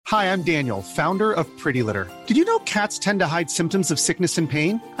Hi, I'm Daniel, founder of Pretty Litter. Did you know cats tend to hide symptoms of sickness and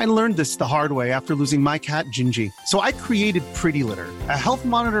pain? I learned this the hard way after losing my cat, Gingy. So I created Pretty Litter, a health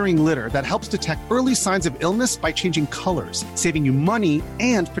monitoring litter that helps detect early signs of illness by changing colors, saving you money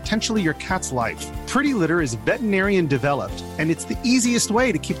and potentially your cat's life. Pretty Litter is veterinarian developed, and it's the easiest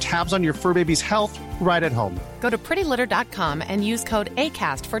way to keep tabs on your fur baby's health right at home. Go to prettylitter.com and use code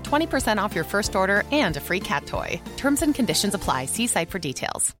ACAST for 20% off your first order and a free cat toy. Terms and conditions apply. See site for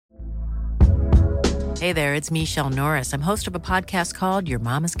details. Hey there, it's Michelle Norris. I'm host of a podcast called Your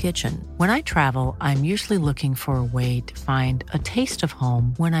Mama's Kitchen. When I travel, I'm usually looking for a way to find a taste of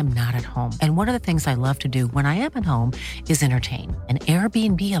home when I'm not at home. And one of the things I love to do when I am at home is entertain. And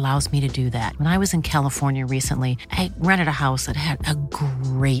Airbnb allows me to do that. When I was in California recently, I rented a house that had a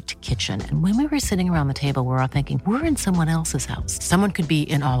great kitchen. And when we were sitting around the table, we're all thinking, we're in someone else's house. Someone could be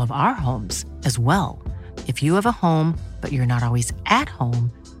in all of our homes as well. If you have a home, but you're not always at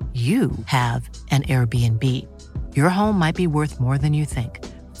home, you have an Airbnb. Your home might be worth more than you think.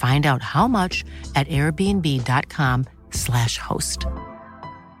 Find out how much at airbnb.com/host.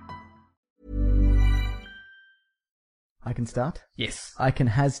 I can start? Yes. I can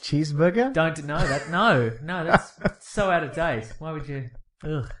has cheeseburger? No, that's so out of date. Why would you?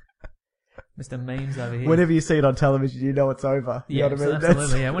 Ugh. Mr. Memes over here. Whenever you see it on television, you know it's over. You yeah, know what I mean?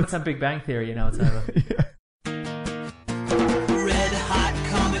 absolutely. Yeah. When it's on Big Bang Theory, you know it's over. Yeah. Red hot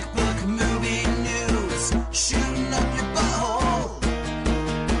comic book movie news, shooting up your butthole.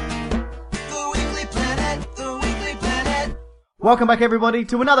 The Weekly Planet, the Weekly Planet. Welcome back, everybody,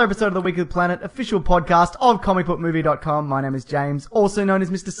 to another episode of the Weekly Planet, official podcast of comicbookmovie.com. My name is James, also known as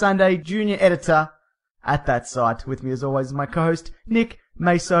Mr. Sunday, junior editor at that site. With me, as always, is my co-host, Nick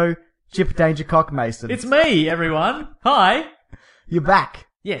Meso, Chip Dangercock Mason. It's me, everyone. Hi. You're back.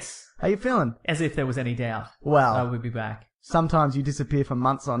 Yes. How you feeling? As if there was any doubt. Well, I would be back. Sometimes you disappear for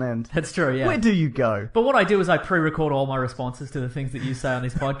months on end. That's true, yeah. Where do you go? But what I do is I pre-record all my responses to the things that you say on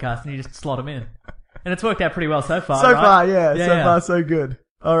this podcast, and you just slot them in. And it's worked out pretty well so far, So right? far, yeah. Yeah, So yeah. far, so good.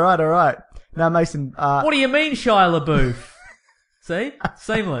 All right. Now, Mason, What do you mean, Shia LaBeouf? See?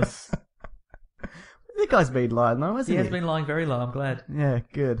 Seamless. the guy's been lying though, hasn't He he? has been lying very low, I'm glad. Yeah,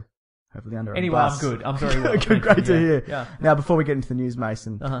 good. Hopefully under a Anyway, bus. I'm good. I'm very well. Good, thank great you, to yeah. hear. Yeah. Now, before we get into the news,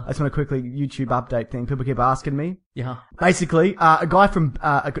 Mason, Uh-huh. I just want a quickly YouTube update thing. People keep asking me. Yeah. Basically, a guy from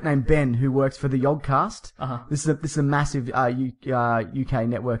named Ben who works for the Yogcast. Uh-huh. This is a massive UK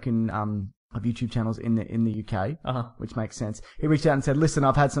network of YouTube channels in the UK, Uh-huh. which makes sense. He reached out and said, "Listen,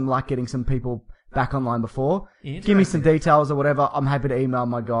 I've had some luck getting some people back online before. Interesting. Give me some details or whatever. I'm happy to email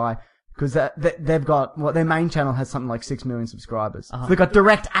my guy." Because they've got, their main channel has something like 6 million subscribers. Uh-huh. So they've got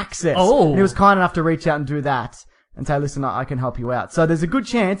direct access. Oh. And he was kind enough to reach out and do that and say, listen, I can help you out. So there's a good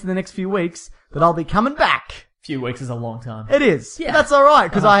chance in the next few weeks that I'll be coming back. Few weeks is a long time. It is. Yeah. That's alright,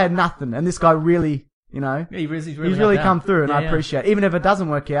 because I had nothing. And this guy really, Yeah, he's he's really helped come out. through and Yeah, I yeah. appreciate it. Even if it doesn't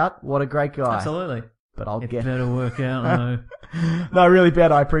work out, what a great guy. Absolutely. But I'll It get better work out, no. No, really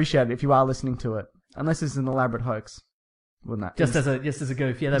bad. I appreciate it if you are listening to it. Unless it's an elaborate hoax. Wouldn't that? Just as a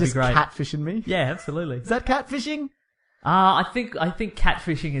goof. Yeah, that'd just be great. catfishing me? Yeah, absolutely. Is that catfishing? I think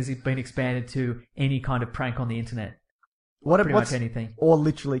catfishing has been expanded to any kind of prank on the internet. Pretty much anything. Or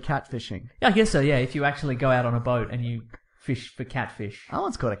literally catfishing. Yeah, I guess so, yeah. If you actually go out on a boat and you fish for catfish. Oh,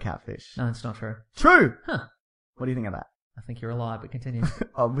 it's called a catfish. No, it's not true. True! Huh. What do you think of that? I think you're a liar, but continue.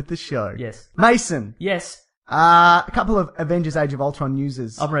 On with the show. Yes. Mason! Yes. A couple of Avengers Age of Ultron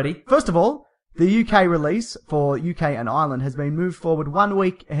newses. I'm ready. First of all, the UK release for UK and Ireland has been moved forward 1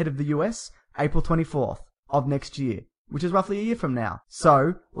 week ahead of the US, April 24th of next year, which is roughly a year from now.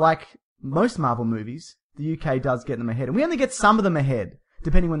 So, like most Marvel movies, the UK does get them ahead. And we only get some of them ahead,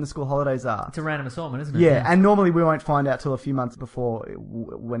 depending when the school holidays are. It's a random assortment, isn't it? Yeah, and normally we won't find out till a few months before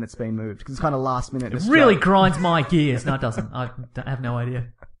when it's been moved, because it's kind of last minute. It really grinds my gears. No, it doesn't. I have no idea.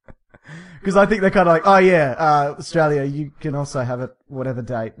 Because I think they're kind of like, oh yeah, Australia, you can also have it whatever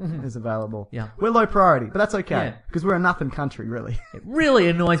date is available. Yeah. We're low priority, but that's okay. Yeah. Because we're a nothing country, really. It really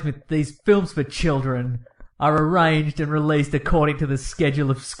annoys me that these films for children are arranged and released according to the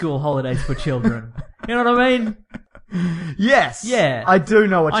schedule of school holidays for children. You know what I mean? Yes. Yeah. I do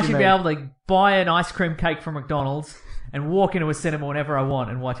know what I you should mean. be able to buy an ice cream cake from McDonald's and walk into a cinema whenever I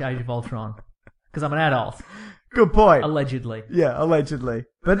want and watch Age of Ultron. Because I'm an adult. Good point. Allegedly. Yeah, allegedly.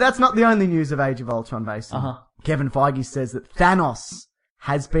 But that's not the only news of Age of Ultron, Mason. Uh-huh. Kevin Feige says that Thanos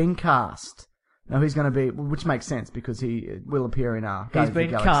has been cast. Now he's going to be, which makes sense because he will appear in our He's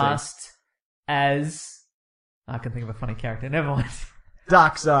been cast as... I can think of a funny character. Never mind.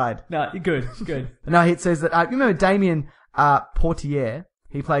 Darkseid. No, good. No, it says that, you remember Damien Portier?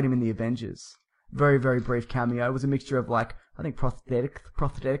 He played him in the Avengers. Very, very brief cameo. It was a mixture of like I think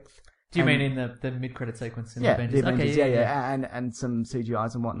prosthetics. Do you and- mean in the mid-credit sequence in Yeah, the the Avengers? Avengers, Okay, yeah. And some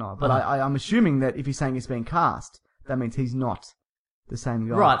CGIs and whatnot. But Uh-huh. I'm assuming that if he's saying he's being cast, that means he's not the same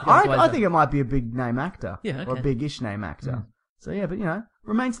guy. Right, that's why I so. think it might be a big name actor. Yeah, Or a okay. big-ish name actor. So yeah, but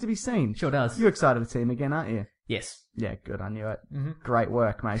remains to be seen. Sure does. You're excited to see him again, aren't you? Yes. Yeah, good. I knew it. Great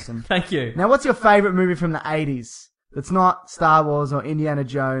work, Mason. Thank you. Now, what's your favourite movie from the 80s? That's not Star Wars or Indiana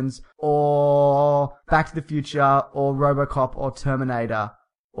Jones or Back to the Future or RoboCop or Terminator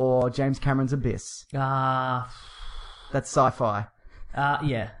or James Cameron's Abyss. That's sci-fi.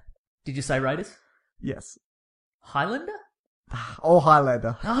 Yeah. Did you say Raiders? Yes. Highlander? Or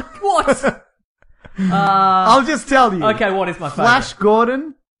Highlander. What? I'll just tell you. Okay, what is my favourite? Flash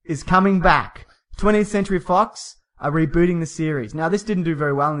Gordon is coming back. 20th Century Fox are rebooting the series. Now, this didn't do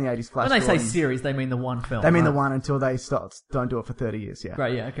very well in the 80s, Flash When they Gordon. say series, they mean the one film. They mean the right? one until they don't do it for 30 years, yeah.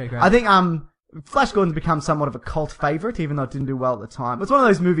 Great, yeah, okay, great. I think Flash Gordon's become somewhat of a cult favourite, even though it didn't do well at the time. It's one of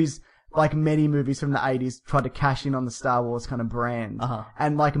those movies, like many movies from the 80s, tried to cash in on the Star Wars kind of brand. Uh-huh.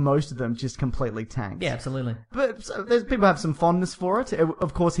 And like most of them, just completely tanked. Yeah, absolutely. But there's people have some fondness for it.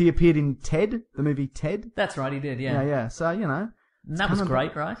 Of course, he appeared in Ted, the movie Ted. That's right, he did, yeah. Yeah. So, And that was coming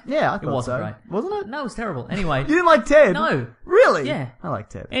great, right? Yeah, I thought It wasn't so. great. Wasn't it? No, it was terrible. Anyway. You didn't like Ted? No. Really? Yeah. I like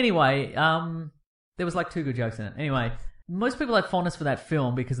Ted. Anyway, there was like 2 good jokes in it. Anyway, most people have fondness for that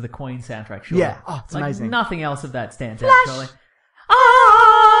film because of the Queen soundtrack, surely. Yeah. Oh, it's like, amazing. Nothing else of that stands out, surely.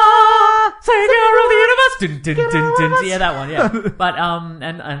 Ah, Savior of the universe. Dun, dun, dun, dun. Yeah, that one, yeah. But,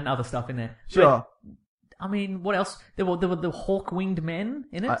 and other stuff in there. Sure. But, I mean, what else? There were the hawk-winged men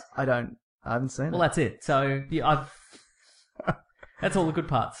in it. I haven't seen it. Well, that's it. So, that's all the good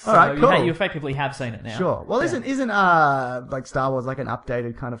parts. All right, so cool. you effectively have seen it now. Sure. Well, Yeah. isn't like Star Wars like an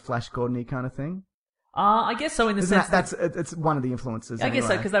updated kind of Flash Gordon-y kind of thing? I guess so in the sense That's it's one of the influences. I guess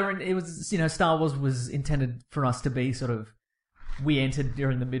so anyway. because it was Star Wars was intended for us to be sort of we entered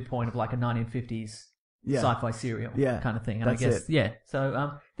during the midpoint of like a 1950s sci-fi serial kind of thing, and that's I guess it.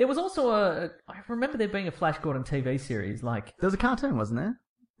 So there was also I remember there being a Flash Gordon TV series like There was a cartoon, wasn't there?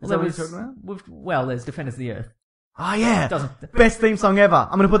 Is well, that there what you're was talking about? well there's Defenders of the Earth. Oh yeah, Doesn't- best theme song ever.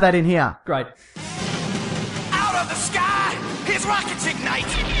 I'm gonna put that in here. Great. Out of the sky, his rockets ignite.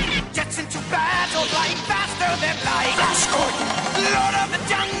 Jets into battle, flying faster than light. Flash Gordon, Lord of the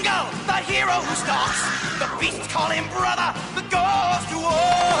jungle, the hero who stalks. The beasts call him brother, the goes to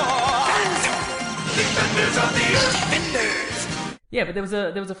war. Defenders of the earth, defenders. Yeah, but there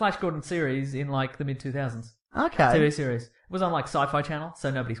was a Flash Gordon series in like the mid 2000s. Okay. TV series. It was on like Sci-Fi Channel, so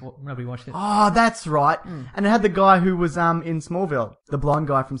nobody watched it. Oh, that's right. And it had the guy who was in Smallville, the blonde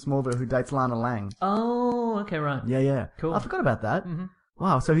guy from Smallville who dates Lana Lang. Oh, okay, right. Yeah. Cool. I forgot about that. Mm-hmm.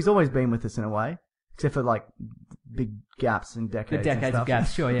 Wow, so he's always been with us in a way, except for like big gaps in The decades. decades and of stuff.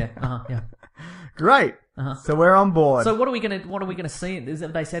 gaps, sure, yeah. Yeah. Great. So we're on board. So what are we gonna see?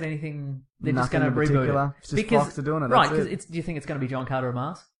 Have they said anything? They're just Nothing gonna in reboot particular. it. It's just Fox are doing it, right? that's Because do you think it's gonna be John Carter of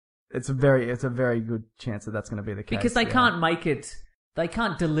Mars? It's a very good chance that that's going to be the case. Because they yeah. can't make it. They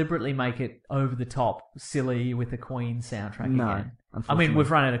can't deliberately make it over the top, silly with the Queen soundtrack No, again. I mean, unfortunately. we've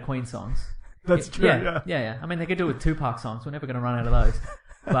run out of Queen songs. That's true. Yeah. I mean, they could do it with Tupac songs. We're never going to run out of those.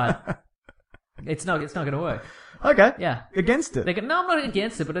 But it's not going to work. Okay. Yeah. Against it. No, I'm not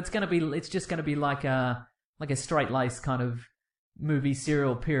against it, but it's just going to be like a straight laced kind of movie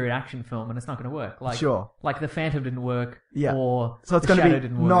serial period action film, and it's not going to work. Like Sure. like The Phantom didn't work. Yeah. Or So it's The going Shadow to be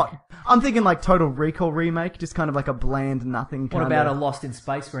didn't work. not. I'm thinking like Total Recall remake, just kind of like a bland nothing. What about a Lost in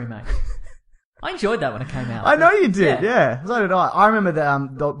Space remake? I enjoyed that when it came out. I know you did. Yeah. So did I. I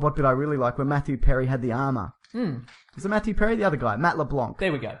remember what bit I really liked when Matthew Perry had the armor. Was it Matthew Perry? The other guy, Matt LeBlanc.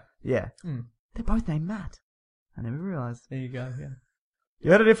 There we go. Yeah. They're both named Matt. I never realized. There you go. Yeah.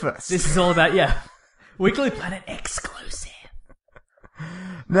 You heard it first. This is all about Weekly Planet exclusive.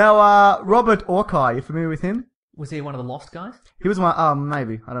 Now, Robert Orkai, you familiar with him? Was he one of the Lost guys? He was one,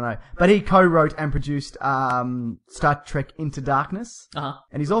 maybe, I don't know. But he co-wrote and produced Star Trek Into Darkness. Uh-huh.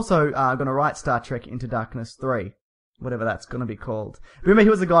 And he's also going to write Star Trek Into Darkness 3. Whatever that's going to be called. Remember, he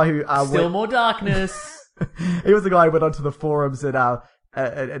was the guy who... Still more darkness. He was the guy who went onto the forums and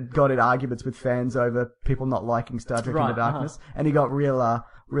got in arguments with fans over people not liking Star Trek Right, Into Darkness. And he got real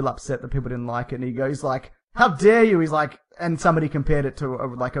upset that people didn't like it. And he goes like, how dare you? He's like... And somebody compared it to a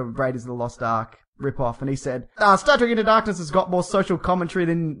Raiders of the Lost Ark ripoff, and he said, Star Trek Into Darkness has got more social commentary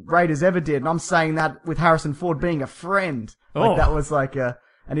than Raiders ever did, and I'm saying that with Harrison Ford being a friend. Like, that was like and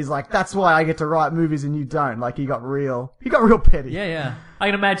he's like, that's why I get to write movies and you don't. Like, he got real petty. Yeah. I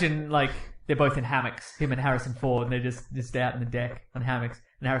can imagine, like, they're both in hammocks, him and Harrison Ford, and they're just out in the deck on hammocks,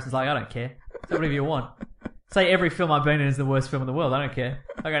 and Harrison's like, I don't care. Say whatever you want. Say every film I've been in is the worst film in the world, I don't care.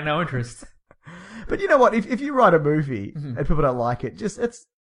 I got no interest. But you know what? If you write a movie and people don't like it, just It's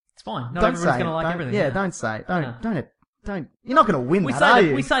fine. Not don't everyone's say going to it. like Don't- everything. Yeah, don't say it. Don't. No. Don't. You're not going to win We that, say are that,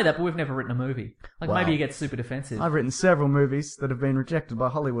 you? we say that, but we've never written a movie. Like, Well, maybe it gets super defensive. I've written several movies that have been rejected by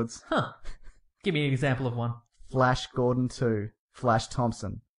Hollywoods. Huh. Give me an example of one. Flash Gordon 2, Flash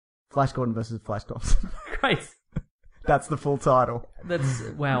Thompson. Flash Gordon versus Flash Thompson. Great. That's the full title.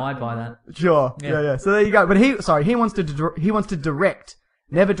 Wow, I'd buy that. Sure. Yeah. Yeah. So there you go. But he wants to direct.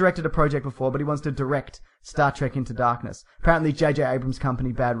 Never directed a project before, but he wants to direct Star Trek Into Darkness. Apparently, J.J. Abrams'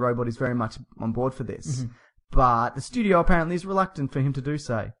 company, Bad Robot, is very much on board for this. Mm-hmm. But the studio apparently is reluctant for him to do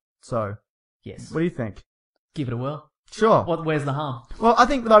so. So, Yes. what do you think? Give it a whirl. Sure. Where's the harm? Well, I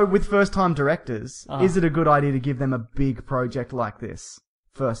think, though, with first-time directors, Uh-huh. is it a good idea to give them a big project like this,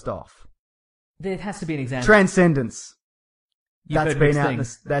 first off? There has to be an example. Transcendence. You've That's heard been mixed out.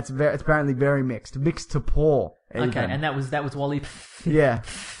 things. It's apparently very mixed. Mixed to poor. Okay, even. and that was Wally Yeah.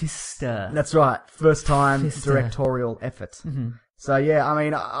 Pfister. That's right. First time Fister. directorial effort. Mm-hmm. So yeah, I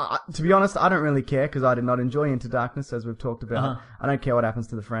mean, to be honest, I don't really care because I did not enjoy Into Darkness, as we've talked about. Uh-huh. I don't care what happens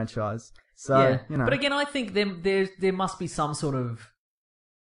to the franchise. So, Yeah, you know. but again, I think there must be some sort of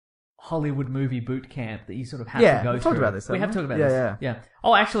Hollywood movie boot camp that you sort of have Yeah, to go we've through. talked about this, We have haven't talked we? about Yeah, this. yeah.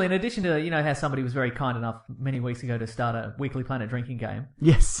 Oh, actually, in addition to how somebody was very kind enough many weeks ago to start a Weekly Planet drinking game.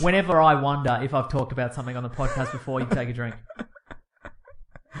 Yes. Whenever I wonder if I've talked about something on the podcast before, you take a drink.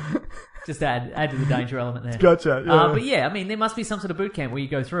 Just add to the danger element there. Gotcha. Yeah. But yeah, I mean, there must be some sort of boot camp where you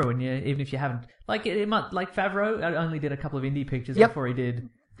go through, and even if you haven't, like Favreau only did a couple of indie pictures Yep. before he did.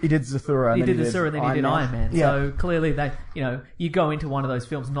 He did Zathura. He and did then the Sur and then he did Iron Man. Yeah. So clearly, you go into one of those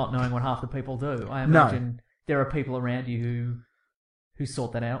films not knowing what half the people do. I No. imagine there are people around you who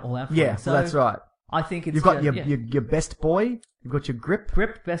sort that all out for Yeah, you. So that's right. I think it's You've got just- your best boy. You've got your grip.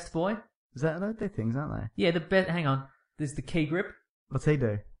 grip, best boy. Is that they're things, aren't they? Yeah, hang on. There's the key grip. What's he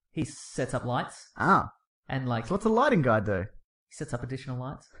do? He sets up lights Ah. and like So what's a lighting guy do? he sets up additional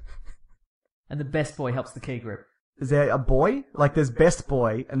lights. And the best boy helps the key grip. Is there a boy? Like there's best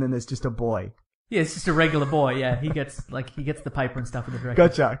boy, and then there's just a boy. Yeah, it's just a regular boy. Yeah, he gets the paper and stuff in the direction.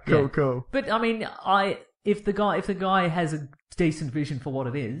 Gotcha. Cool, Yeah. cool. But I mean, if the guy has a decent vision for what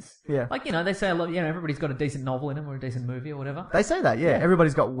it is, Yeah. like they say a lot. Everybody's got a decent novel in them or a decent movie or whatever. They say that, yeah.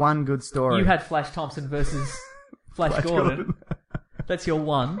 Everybody's got one good story. You had Flash Thompson versus Flash Gordon. That's your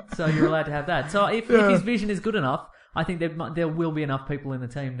one, so you're allowed to have that. So if his vision is good enough, I think there will be enough people in the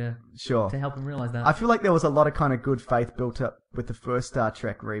team to help him realize that. I feel like there was a lot of kind of good faith built up with the first Star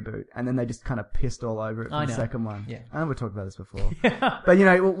Trek reboot, and then they just kind of pissed all over it for I the know. second one. Yeah. I know we talked about this before.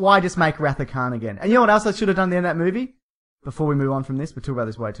 But, why just make Wrath of Khan again? And you know what else I should have done in that movie? Before we move on from this, we talk about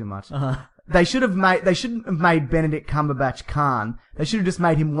this way too much. Uh-huh. They shouldn't have made Benedict Cumberbatch Khan. They should have just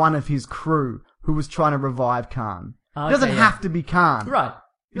made him one of his crew who was trying to revive Khan. Okay, It doesn't yeah. have to be Khan. Right.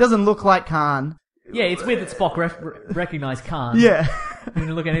 It doesn't look like Khan. Yeah, it's weird that Spock recognized Khan. Yeah. He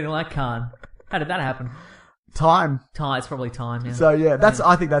didn't look anything like Khan. How did that happen? Time. It's probably time. Yeah. So yeah,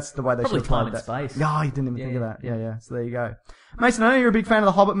 I think that's the way they Probably should have time played and that. space. No, you didn't even Yeah, think of yeah, that. Yeah. So there you go. Mason, I know you're a big fan of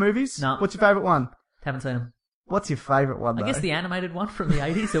the Hobbit movies. No. What's your favourite one? Haven't seen him. What's your favourite one, though? I guess the animated one from the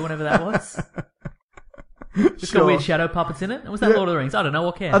 80s or whenever that was. It's got Sure. weird shadow puppets in it. Or was that Yeah. Lord of the Rings? I don't know.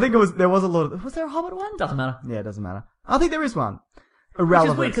 What cares? I think there was a lot of... Was there a Hobbit one? Doesn't matter. Yeah, it doesn't matter. I think there is one. Which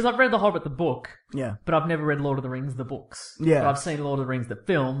Irrelevant. is weird because I've read The Hobbit, the book, Yeah. but I've never read Lord of the Rings, the books. Yeah. But I've seen Lord of the Rings, the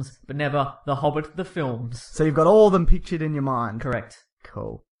films, but never The Hobbit, the films. So you've got all of them pictured in your mind. Correct.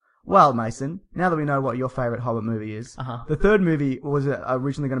 Cool. Well, Mason, now that we know what your favourite Hobbit movie is, Uh-huh. the third movie was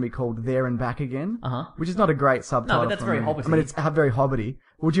originally going to be called There and Back Again, Uh-huh. which is not a great subtitle. No, but that's for very me. Hobbity. I mean, it's very Hobbity.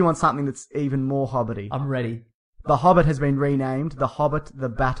 Would you want something that's even more Hobbity? I'm ready. The Hobbit has been renamed The Hobbit, The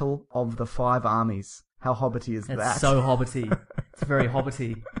Battle of the Five Armies. How Hobbity is It's that? so Hobbity. It's very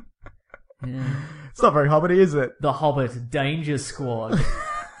Hobbity. Yeah. It's not very Hobbity, is it? The Hobbit Danger Squad.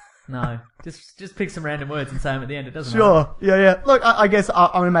 No, just pick some random words and say them at the end. It doesn't matter. Sure. Yeah. Look, I guess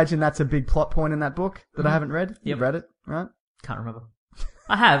I imagine that's a big plot point in that book that I haven't read. Yep. You've read it, right? Can't remember.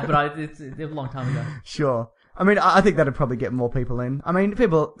 I have, but it's a long time ago. Sure. I mean, I think that'd probably get more people in. I mean,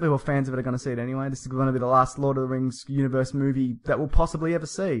 people who are fans of it are going to see it anyway. This is going to be the last Lord of the Rings universe movie that we'll possibly ever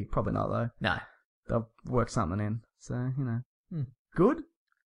see. Probably not, though. No. They'll work something in. So, Good?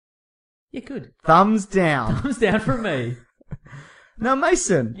 Yeah, good. Thumbs down. Thumbs down from me. Now,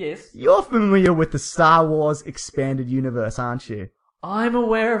 Mason. Yes. You're familiar with the Star Wars expanded universe, aren't you? I'm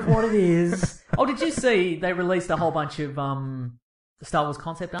aware of what it is. Oh, did you see they released a whole bunch of Star Wars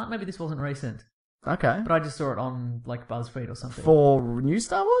concept art? Maybe this wasn't recent, Okay. but I just saw it on like BuzzFeed or something. For new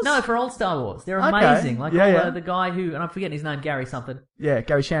Star Wars? No, for old Star Wars. They're Okay. amazing. Like Yeah, all yeah. the guy who, and I'm forgetting his name, Gary something. Yeah,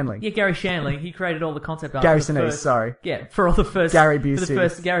 Gary Shandling. Yeah, Gary Shandling. He created all the concept art. Gary for the Sinise, first- sorry. Yeah, for all the first. Gary For the Busey.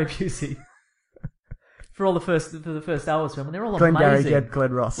 first Gary Busey. for all the first Star Wars film, and they're all Glengarry, amazing.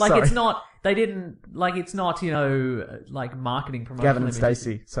 Glenn Ross. Like sorry. it's not. They didn't like. It's not. Like marketing promotion. Gavin and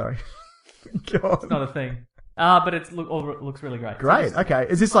Stacey. Sorry. God. It's not a thing. But it looks really great. Great. Okay.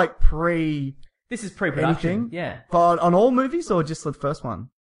 Is this like This is pre-production. anything? Yeah. On all movies or just the first one?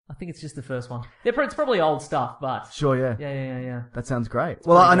 I think it's just the first one. It's probably old stuff, but Sure. Yeah. Yeah. That sounds great.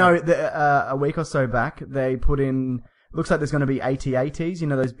 Well, I know that, a week or so back they put in. Looks like there's going to be AT-ATs. You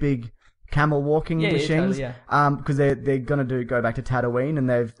know those big camel walking machines. Yeah, totally, Because they're going to go back to Tatooine, and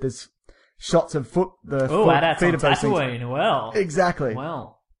there's shots of feet that's of on those things. Tatooine. Well, Exactly.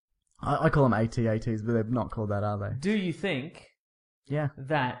 Well, I call them AT-ATs, but they're not called that, are they? do you think Yeah.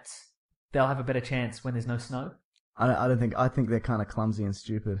 that they'll have a better chance when there's no snow? I don't think. I think they're kind of clumsy and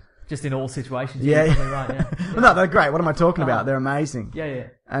stupid. Just in all situations. Yeah. You're probably right. Yeah. Well, no, they're great. What am I talking about? They're amazing. Yeah.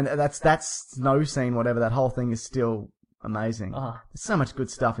 And that snow scene, whatever, that whole thing is still amazing. Uh-huh. There's so much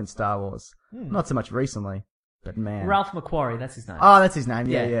good stuff in Star Wars. Not so much recently, but man. Ralph McQuarrie, that's his name. Oh, that's his name.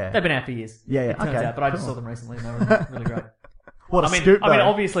 Yeah. They've been out for years. Yeah, It turns okay, out, but I just cool. saw them recently and they were really great. What a I mean, scoop, though.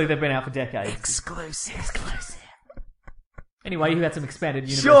 obviously they've been out for decades. Exclusive. Anyway, you had some expanded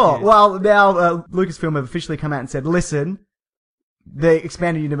universe. Sure. news. Well, now Lucasfilm have officially come out and said, listen, the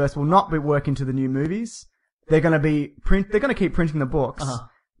expanded universe will not be working to the new movies. They're going to keep printing the books,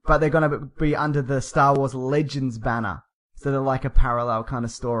 but they're going to be under the Star Wars Legends banner. So they're like a parallel kind of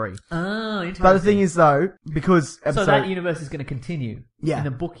story. Oh, interesting. But the thing is, though, because so that universe is going to continue. Yeah. In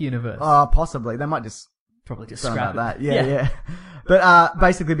the book universe. Possibly. They might just Probably just something scrap like it. that. Yeah. But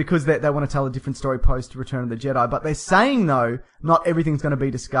basically, because they want to tell a different story post Return of the Jedi. But they're saying, though, not everything's going to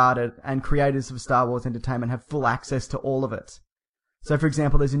be discarded, and creators of Star Wars Entertainment have full access to all of it. So, for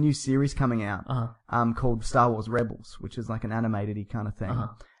example, there's a new series coming out called Star Wars Rebels, which is like an animated-y kind of thing.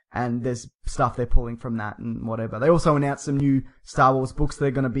 And there's stuff they're pulling from that and whatever. They also announced some new Star Wars books that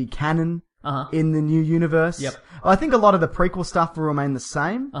are going to be canon in the new universe. Yep. I think a lot of the prequel stuff will remain the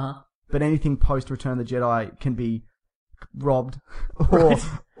same, but anything post Return of the Jedi can be robbed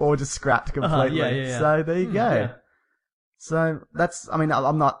or just scrapped completely. Yeah. So there you go. Yeah. So that's, I mean,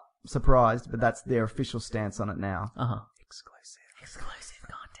 I'm not surprised, but that's their official stance on it now. Exclusive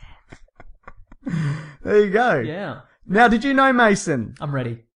content. There you go. Yeah. Now, did you know, Mason? I'm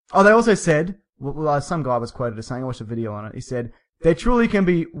ready. Oh, they also said, well, some guy was quoted as saying, I watched a video on it, he said, there truly can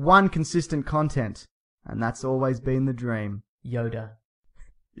be one consistent content, and that's always been the dream. Yoda.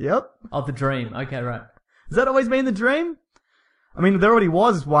 Yep. Oh, the dream. Okay, right. Has that always been the dream? I mean, there already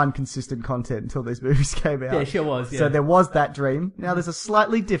was one consistent content until these movies came out. Yeah, sure was, yeah. So there was that dream. Now there's a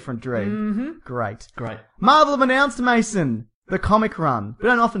slightly different dream. Mm-hmm. Great. Marvel have announced, Mason, the comic run. We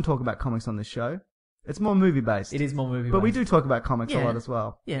don't often talk about comics on this show. It's more movie-based. It is more movie-based. But we do talk about comics a lot as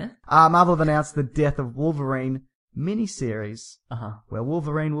well. Yeah. Marvel have announced the Death of Wolverine miniseries, where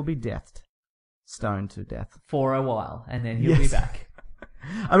Wolverine will be deathed. Stoned to death. For a while, and then he'll be back.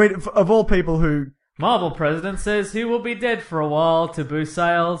 I mean, of all people who... Marvel president says he will be dead for a while to boost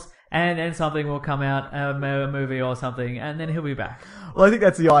sales, and then something will come out, a movie or something, and then he'll be back. Well, I think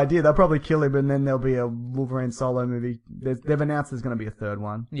that's the idea. They'll probably kill him, and then there'll be a Wolverine solo movie. They've announced there's going to be a third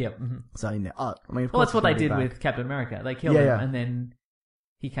one. Yep. Mm-hmm. So, I mean, of well, that's what they did back. with Captain America. They killed him, and then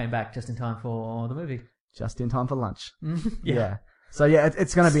he came back just in time for the movie. Just in time for lunch. Yeah. So, yeah,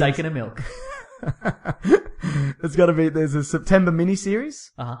 it's going to be... Steak and a milk. It's got to be... There's a September miniseries.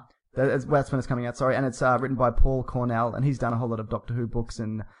 That's when it's coming out, sorry. And it's written by Paul Cornell, and he's done a whole lot of Doctor Who books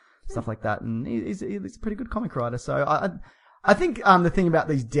and stuff like that. And he's a pretty good comic writer. So I think the thing about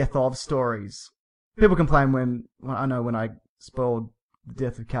these death of stories, people complain when I spoiled the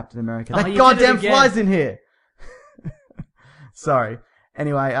death of Captain America. That goddamn fly's in here! Sorry.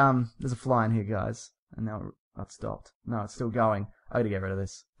 Anyway, there's a fly in here, guys. And now it stopped. No, it's still going. I gotta get rid of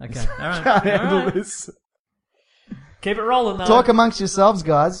this. Okay, alright. Can't handle this. Keep it rolling, though. Talk amongst yourselves,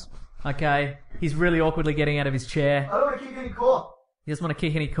 guys. Okay. He's really awkwardly getting out of his chair. I don't want to kick any cord. He doesn't want to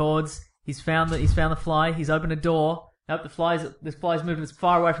kick any cords. He's found the fly. He's opened a door. Nope, this fly's moving as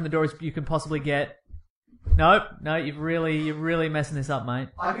far away from the door as you can possibly get. Nope, no, you're really messing this up, mate.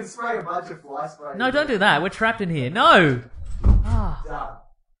 I can spray a bunch of fly spray. No, don't do that. We're trapped in here. No. Done.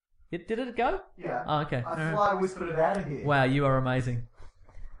 Did it go? Yeah. Oh, okay. I fly whispered it out of here. Wow, you are amazing.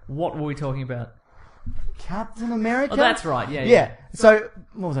 What were we talking about? Captain America? Oh, that's right. Yeah. So,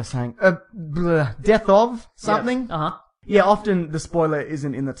 what was I saying? Death of something? Yep. Yeah, often the spoiler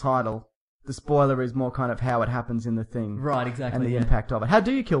isn't in the title. The spoiler is more kind of how it happens in the thing. Right, exactly. And the impact of it. How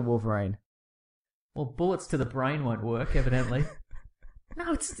do you kill Wolverine? Well, bullets to the brain won't work, evidently.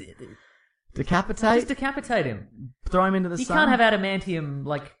 No, it's... Decapitate? Just decapitate him. Throw him into the sun? He can't have adamantium,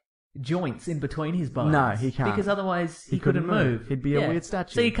 joints in between his bones. No, he can't. Because otherwise he couldn't move. He'd be a weird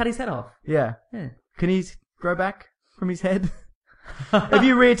statue. So you cut his head off. Yeah. Can he grow back from his head? If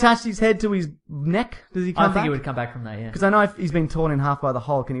you reattached his head to his neck, does he come back? I think he would come back from that, yeah. Because I know he's been torn in half by the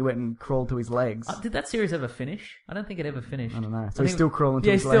Hulk and he went and crawled to his legs. Did that series ever finish? I don't think it ever finished. I don't know. So he's still crawling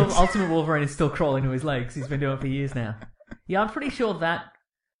to his legs. Yeah, Ultimate Wolverine is still crawling to his legs. He's been doing it for years now. Yeah, I'm pretty sure that...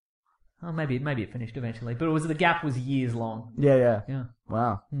 Oh, maybe it finished eventually. But the gap was years long. Yeah. Yeah.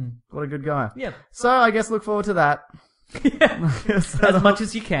 Wow. What a good guy. Yeah. So I guess look forward to that. Yeah. As much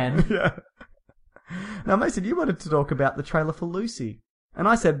as you can. Yeah. Now, Mason, you wanted to talk about the trailer for Lucy. And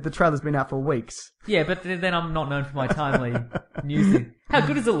I said the trailer's been out for weeks. Yeah, but then I'm not known for my timely news thing. How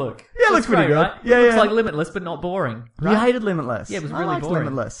good does it look? Yeah, it looks pretty good. Right? Yeah, it looks like Limitless, but not boring. Right? You hated Limitless. Yeah, it was really I liked boring.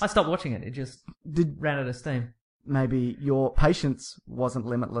 Limitless. I stopped watching it. It just ran out of steam. Maybe your patience wasn't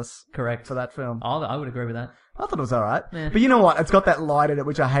limitless. Correct. For that film. I would agree with that. I thought it was alright. Yeah. But you know what? It's got that line in it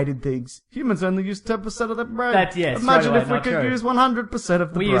which I hated things. Humans only use 10% of their brain. Imagine if we could use 100% of the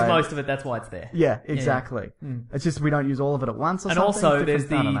brain. We use most of it, that's why it's there. Yeah, exactly. Yeah. It's just we don't use all of it at once or something. And also there's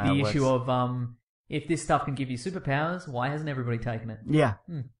the issue of if this stuff can give you superpowers, why hasn't everybody taken it? Yeah.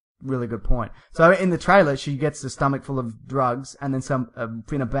 Really good point. So in the trailer, she gets the stomach full of drugs and then some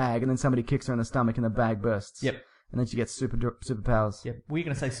in a bag, and then somebody kicks her in the stomach and the bag bursts. Yep. And then she gets superpowers. Yep. Were you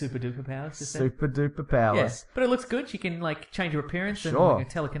going to say super duper powers? Super duper powers. Yeah. But it looks good. She can change her appearance and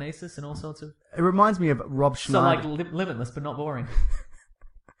telekinesis and all sorts of... It reminds me of Rob Schneider. So Limitless, but not boring.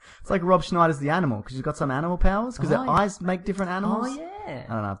 It's like Rob Schneider's The Animal, because she's got some animal powers, because her eyes make different animals. Oh, yeah.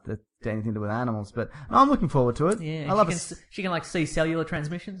 I don't know if that's anything to do with animals, but I'm looking forward to it. Yeah. I love she can see cellular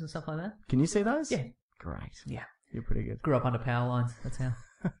transmissions and stuff like that. Can you see those? Yeah. Great. Yeah. You're pretty good. Grew up under power lines. That's how.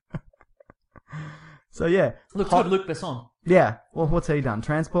 So yeah. Looks good. Luc Besson. Yeah. Well, what's he done?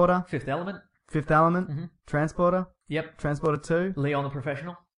 Transporter? Fifth Element. Mm-hmm. Transporter? Yep. Transporter 2? Leon the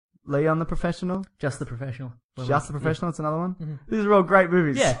Professional. Leon the Professional? Just the Professional. Just the Professional, that's another one? Mm-hmm. These are all great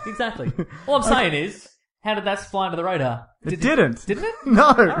movies. Yeah, exactly. All I'm saying is, how did that fly under the radar? It didn't. Didn't it? No.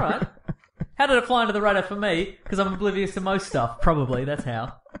 All right. How did it fly under the radar for me? Because I'm oblivious to most stuff. Probably, that's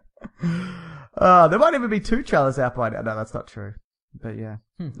how. There might even be 2 trailers out by now. No, that's not true. But yeah,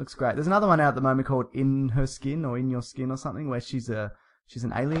 looks great. There's another one out at the moment called In Her Skin or In Your Skin or something, where she's an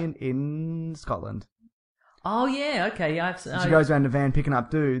alien in Scotland. Oh yeah, okay. Yeah, she goes around in a van picking up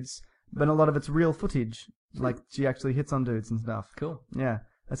dudes, but a lot of it's real footage. Like she actually hits on dudes and stuff. Cool. Yeah,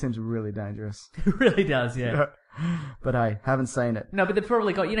 that seems really dangerous. It really does, yeah. But hey, haven't seen it. No, but they've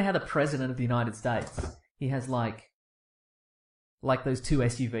probably got. You know how the president of the United States, he has like those 2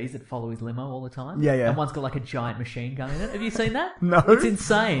 SUVs that follow his limo all the time. Yeah, yeah. And one's got like a giant machine gun in it. Have you seen that? No. It's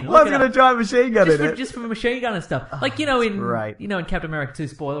insane. One's got a giant machine gun in it. Just for a machine gun and stuff. Like, in Captain America 2,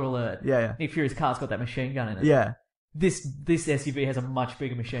 spoiler alert. Yeah, yeah. Nick Fury's car's got that machine gun in it. Yeah. This SUV has a much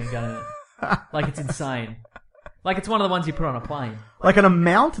bigger machine gun in it. Like, it's insane. Like, it's one of the ones you put on a plane. Like on a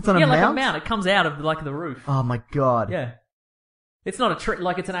mount? It's on a mount? Yeah, like a mount. It comes out of, like, the roof. Oh, my God. Yeah. It's not a trick,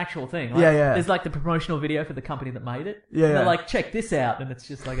 like it's an actual thing. Like, yeah. There's like the promotional video for the company that made it. Yeah. And they're like, check this out, and it's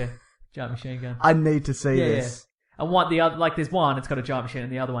just like a giant machine gun. I need to see this. Yeah. And the other, like, there's one, it's got a giant machine,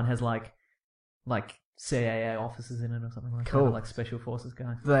 and the other one has like CAA officers in it or something like that. Like special forces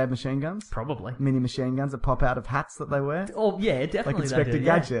guys. Do they have machine guns? Probably. Mini machine guns that pop out of hats that they wear? Oh yeah, definitely. Like Inspector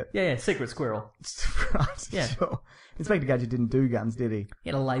Gadget. Yeah, Secret Squirrel. Right. Yeah. Sure. Inspector Gadget didn't do guns, did he? He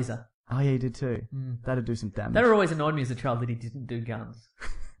had a laser. Oh yeah, he did too. That'd do some damage. That always annoyed me as a child that he didn't do guns.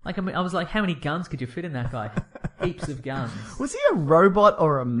 Like, I mean, I was like, how many guns could you fit in that guy? Heaps of guns. Was he a robot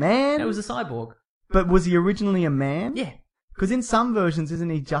or a man? No, he was a cyborg. But was he originally a man? Yeah. Because in some versions, isn't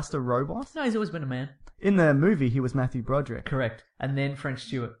he just a robot? No, he's always been a man. In the movie, he was Matthew Broderick. Correct. And then French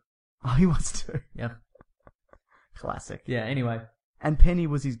Stewart. Oh, he was too. Yeah. Classic. Yeah, anyway. And Penny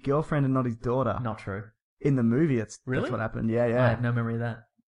was his girlfriend and not his daughter. Not true. In the movie, that's what happened. Yeah, yeah. I have no memory of that.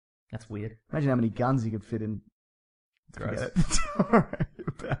 That's weird. Imagine how many guns you could fit in. Gross. Don't worry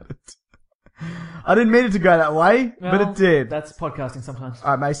about it. I didn't mean it to go that way, but it did. That's podcasting sometimes.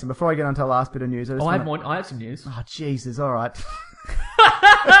 All right, Mason, before I get on to the last bit of news... I have some news. Oh, Jesus, all right.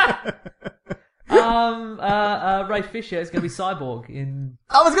 Ray Fisher is going to be Cyborg in...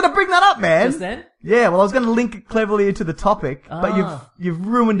 I was going to bring that up, man. Just then? Yeah, well, I was going to link it cleverly into the topic, but you've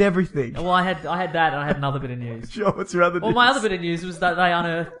ruined everything. Well, I had that, and I had another bit of news. Sure, what's your other news? Well, my other bit of news was that they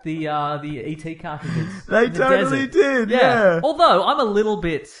unearthed the ET cartridges. They totally did, yeah. Although I'm a little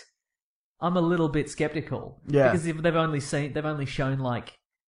bit skeptical. Yeah. Because they've only shown like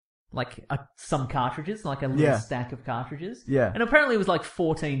some cartridges, like a little stack of cartridges. Yeah. And apparently it was like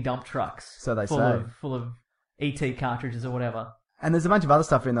 14 dump trucks. So they full of ET cartridges or whatever. And there's a bunch of other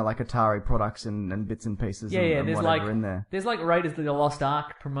stuff in there, like Atari products and bits and pieces. And there's whatever in there. There's like Raiders of the Lost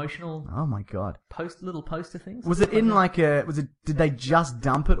Ark promotional. Oh my god! Little poster things. Was it in like a? Did they just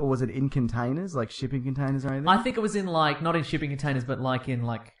dump it, or was it in containers, like shipping containers or anything? I think it was in like not in shipping containers, but like in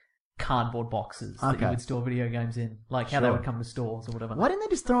like cardboard boxes that you would store video games in, like how they would come to stores or whatever. Why didn't they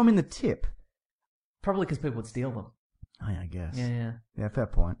just throw them in the tip? Probably because people would steal them. Oh, yeah, I guess. Yeah, fair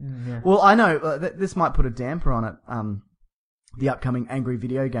point. Yeah. Well, I know this might put a damper on it. The upcoming Angry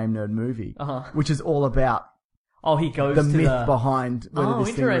Video Game Nerd movie, which is all about he goes the to myth behind whether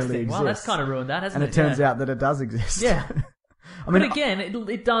this thing really exists. Well, that's kind of ruined that, hasn't it? And it turns out that it does exist. Yeah. I mean, but again,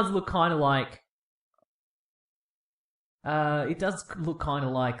 it does look kind of like. It does look kind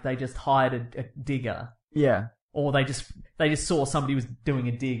of like they just hired a digger. Yeah. Or they just saw somebody was doing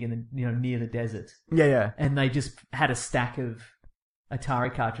a dig in near the desert. Yeah. And they just had a stack of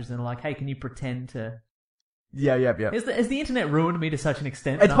Atari cartridges and were like, hey, can you pretend to? Yeah. Has the internet ruined me to such an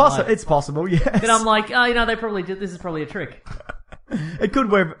extent? It's possible, yes. Then I'm like, they probably did. This is probably a trick. It could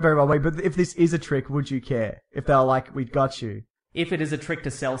very well be, but if this is a trick, would you care? If they're like, we've got you. If it is a trick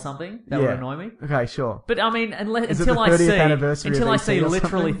to sell something, that would annoy me. Okay, sure. But I mean, until I see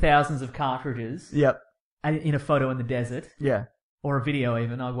literally thousands of cartridges. Yep. In a photo in the desert. Yeah. Or a video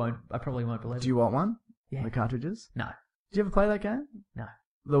even, I probably won't believe it. Do you want one? Yeah. The cartridges? No. Did you ever play that game? No.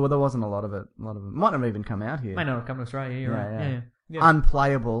 There wasn't a lot of it. Might not have even come out here. May not have come to Australia. You're right. Yeah.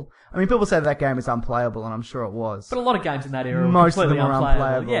 Unplayable. I mean, people say that game is unplayable, and I'm sure it was. But a lot of games in that era were most completely of them were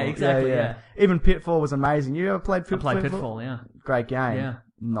unplayable. Yeah, exactly. Yeah. Even Pitfall was amazing. You ever played Pitfall? I played Pitfall. Yeah. Great game. Yeah.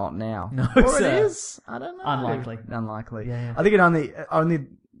 Not now. No, or it is. I don't know. Unlikely. Yeah. I think it only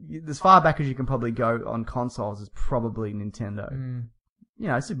as far back as you can probably go on consoles is probably Nintendo.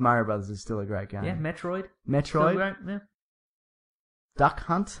 Super Mario Brothers is still a great game. Yeah, Metroid. Still great. Yeah. Duck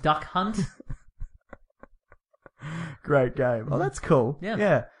Hunt. Great game. Oh, that's cool.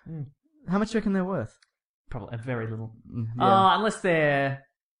 Yeah. How much do you reckon they're worth? Probably very little. Unless they're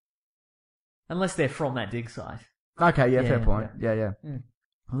from that dig site. Okay, fair point. Yeah.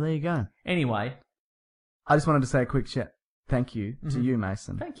 Well, there you go. Anyway. I just wanted to say a quick thank you to you,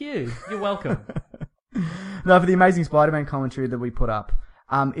 Mason. Thank you. You're welcome. No, for the Amazing Spider-Man commentary that we put up.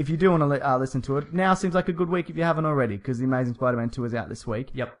 If you do want to listen to it, now seems like a good week if you haven't already, because the Amazing Spider-Man 2 is out this week.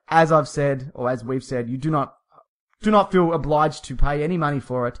 Yep. As I've said, or as we've said, you do not feel obliged to pay any money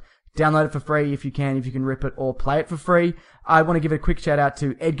for it. Download it for free if you can rip it, or play it for free. I want to give a quick shout out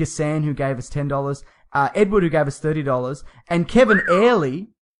to Edgar San, who gave us $10, Edward, who gave us $30, and Kevin Airley,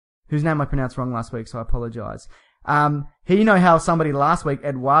 whose name I pronounced wrong last week, so I apologize. How somebody last week,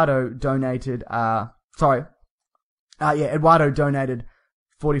 Eduardo donated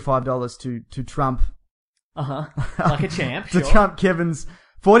 $45 to Trump. Like a champ. To Trump Kevin's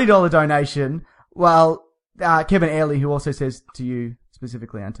 $40 donation. Well, Kevin Airley, who also says to you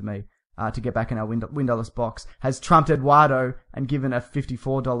specifically and to me, to get back in our windowless box, has trumped Eduardo and given a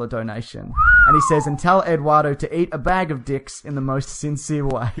 $54 donation. And he says, and tell Eduardo to eat a bag of dicks in the most sincere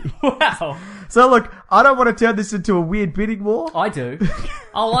way. Wow. So look, I don't want to turn this into a weird bidding war. I do.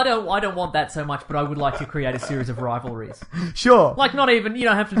 I don't want that so much, but I would like to create a series of rivalries. Sure. Like not even, you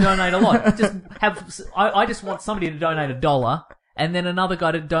don't have to donate a lot. I just want somebody to donate $1 and then another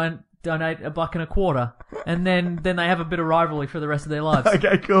guy to donate $1.25, and then they have a bit of rivalry for the rest of their lives.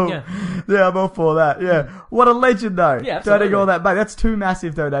 Okay, cool. Yeah, I'm all for that. Yeah. What a legend, though. Yeah, absolutely. Donating all that, mate. That's 2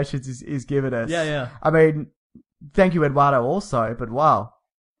 massive donations he's given us. Yeah. I mean, thank you, Eduardo, also, but wow.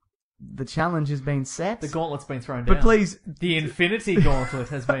 The challenge has been set. The gauntlet's been thrown down. But please... The Infinity Gauntlet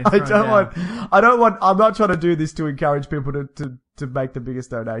has been thrown down. I'm not trying to do this to encourage people to make the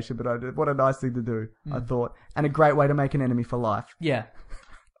biggest donation, but what a nice thing to do, I thought. And a great way to make an enemy for life. Yeah.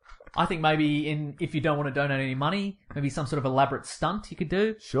 I think maybe if you don't want to donate any money, maybe some sort of elaborate stunt you could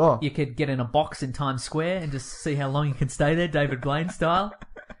do. Sure. You could get in a box in Times Square and just see how long you can stay there, David Blaine style.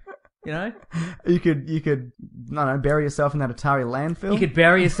 You know? You could, I don't know, bury yourself in that Atari landfill. You could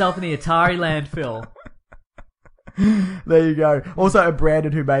bury yourself in the Atari landfill. There you go. Also,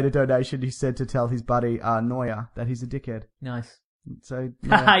 Brandon, who made a donation, he said to tell his buddy Neuer that he's a dickhead. Nice. So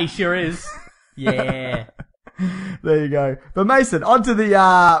he sure is. Yeah. There you go. But Mason, on to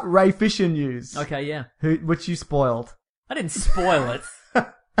the Ray Fisher news. Okay, yeah. Which you spoiled. I didn't spoil it.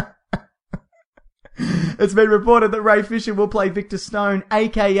 It's been reported that Ray Fisher will play Victor Stone,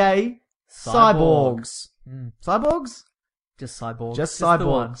 a.k.a. Cyborgs. Cyborgs? Just cyborgs. Just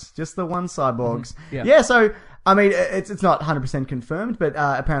cyborgs. Just the one cyborgs. Yeah. Yeah, so, I mean, it's not 100% confirmed, but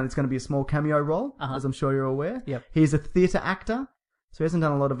apparently it's going to be a small cameo role, as I'm sure you're aware. Yep. He's a theatre actor. So he hasn't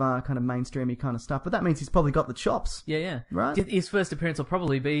done a lot of kind of mainstreamy kind of stuff, but that means he's probably got the chops. Yeah. Right? His first appearance will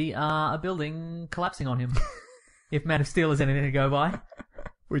probably be a building collapsing on him. If Man of Steel is anything to go by.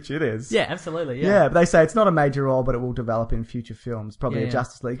 Which it is. Yeah, absolutely. Yeah, but they say it's not a major role, but it will develop in future films. Probably a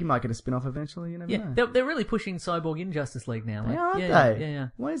Justice League. You might get a spin-off eventually. You never know. They're really pushing Cyborg in Justice League now. Like, Aren't they? Yeah.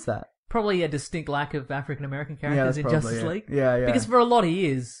 Why is that? Probably a distinct lack of African American characters in Justice League. Yeah. Because for a lot of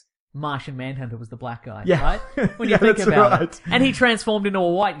years, Martian Manhunter was the black guy, yeah. right? When you think about it. And he transformed into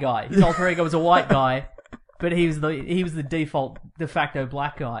a white guy. His alter ego was a white guy, but he was the default, de facto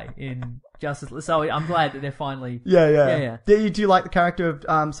black guy in Justice League. So I'm glad that they're finally... Yeah. Do you like the character of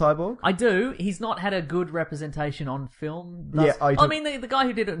Cyborg? I do. He's not had a good representation on film. I mean, the guy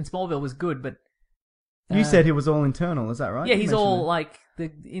who did it in Smallville was good, but... You said he was all internal, is that right? Yeah, he's all like...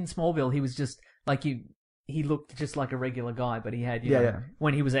 in Smallville, he was just like he looked just like a regular guy, but he had, you know,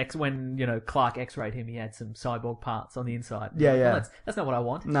 when he was Clark X-rayed him, he had some cyborg parts on the inside. Well, that's not what I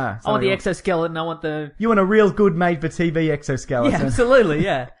want. No. I want the exoskeleton, I want the... You want a real good made-for-TV exoskeleton. Yeah, absolutely,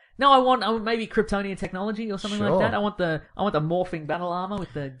 yeah. No, I want maybe Kryptonian technology or something like that. I want the morphing battle armor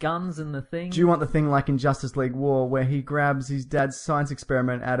with the guns and the thing. Do you want the thing like in Justice League War where he grabs his dad's science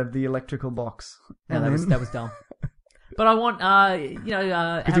experiment out of the electrical box? No, that was dumb. But I want,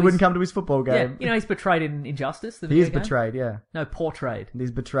 because he wouldn't come to his football game. Yeah, he's betrayed in Injustice. He is betrayed, yeah. No, portrayed. He's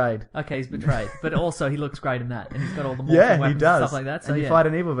betrayed. Okay, he's betrayed. But also, he looks great in that. And he's got all the morphing weapons he does. and stuff like that. So, and you fight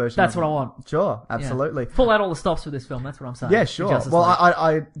an evil version. That's what I want. Sure, absolutely. Yeah. Pull out all the stops for this film, that's what I'm saying. Yeah, sure. Well,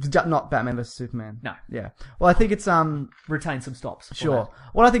 I not Batman vs Superman. No. Yeah. Well, I think it's... retain some stops. Sure.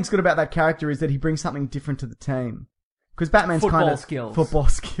 What I think's good about that character is that he brings something different to the team. Because Batman's kind of... Football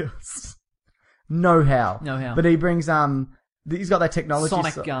skills. Know-how. But he brings... He's got that technology.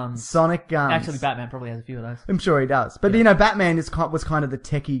 Sonic guns. Actually, Batman probably has a few of those. I'm sure he does. But, Batman was kind of the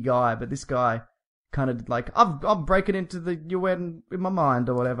techie guy, but this guy kind of like, I'll break it into the UN in my mind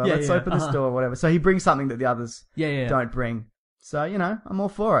or whatever. Let's open this door or whatever. So he brings something that the others don't bring. So, I'm all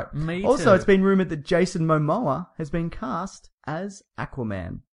for it. Me also, too. It's been rumoured that Jason Momoa has been cast as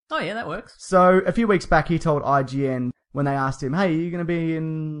Aquaman. Oh, yeah, that works. So, a few weeks back, he told IGN when they asked him, hey, are you going to be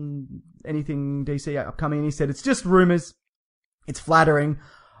in anything DC upcoming? And he said, it's just rumours. It's flattering.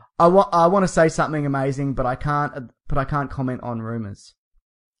 I want to say something amazing, but I can't comment on rumors,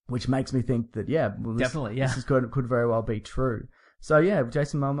 which makes me think that this could very well be true. So yeah,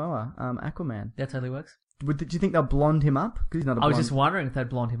 Jason Momoa, Aquaman. That totally works. Did you think they'll blonde him up? 'Cause he's not a blonde. I was just wondering if they'd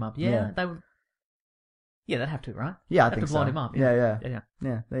blonde him up. Yeah, they would. Yeah, they'd have to, right? Yeah, I think so. Blonde him up. Yeah.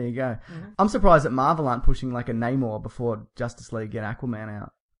 There you go. Mm-hmm. I'm surprised that Marvel aren't pushing like a Namor before Justice League get Aquaman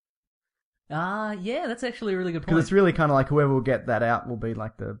out. Yeah, that's actually a really good point. Because it's really kind of like whoever will get that out will be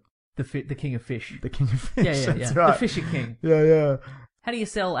like the king of fish. The king of fish. Yeah. That's right. The fisher king. Yeah. How do you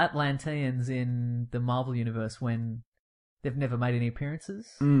sell Atlanteans in the Marvel universe when they've never made any appearances?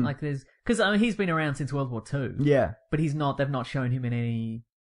 Like because he's been around since World War II. Yeah, but they've not shown him in any.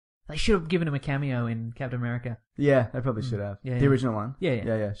 They should have given him a cameo in Captain America. Yeah, they probably should have. Yeah, the original one.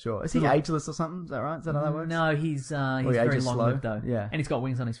 Yeah, sure. Is he ageless or something? Is that right? Is that how that works? No, he's very long-lived though. Yeah, and he's got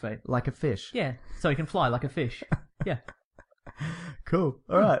wings on his feet, like a fish. Yeah, so he can fly like a fish. Yeah. Cool.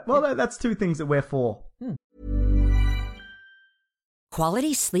 All right. Well, that's two things that we're for.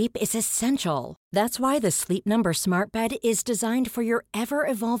 Quality sleep is essential. That's why the Sleep Number Smart Bed is designed for your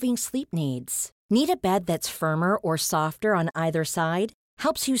ever-evolving sleep needs. Need a bed that's firmer or softer on either side?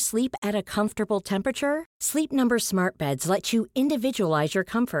 Helps you sleep at a comfortable temperature? Sleep Number Smart Beds let you individualize your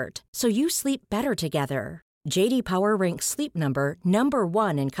comfort, so you sleep better together. J.D. Power ranks Sleep Number number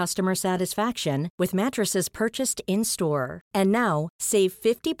 1 in customer satisfaction with mattresses purchased in-store. And now, save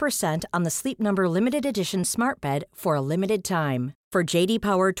 50% on the Sleep Number Limited Edition Smart Bed for a limited time. For J.D.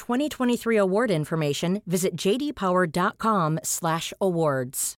 Power 2023 award information, visit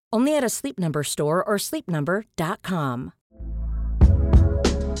jdpower.com/awards. Only at a Sleep Number store or sleepnumber.com.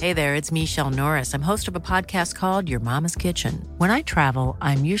 Hey there, it's Michelle Norris. I'm host of a podcast called Your Mama's Kitchen. When I travel,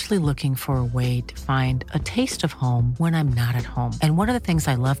 I'm usually looking for a way to find a taste of home when I'm not at home. And one of the things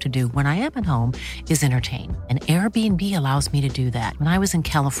I love to do when I am at home is entertain. And Airbnb allows me to do that. When I was in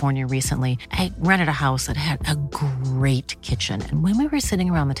California recently, I rented a house that had a great kitchen. And when we were sitting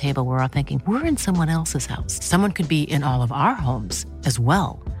around the table, we're all thinking, we're in someone else's house. Someone could be in all of our homes as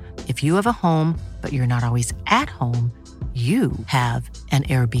well. If you have a home, but you're not always at home, you have an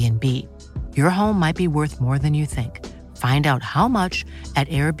Airbnb. Your home might be worth more than you think. Find out how much at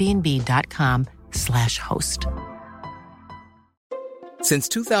airbnb.com/host. Since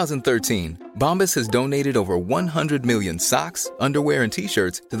 2013, Bombas has donated over 100 million socks, underwear, and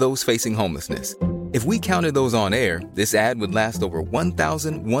T-shirts to those facing homelessness. If we counted those on air, this ad would last over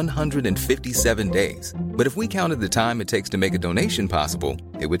 1,157 days. But if we counted the time it takes to make a donation possible,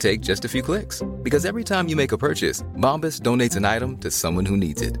 it would take just a few clicks. Because every time you make a purchase, Bombas donates an item to someone who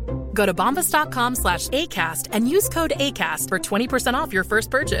needs it. Go to bombas.com/ACAST and use code ACAST for 20% off your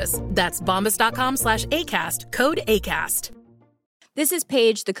first purchase. That's bombas.com/ACAST, code ACAST. This is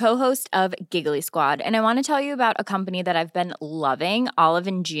Paige, the co-host of Giggly Squad, and I want to tell you about a company that I've been loving, Olive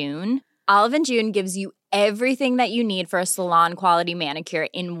 & June. Olive & June gives you everything that you need for a salon-quality manicure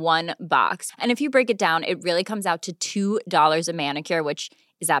in one box. And if you break it down, it really comes out to $2 a manicure, which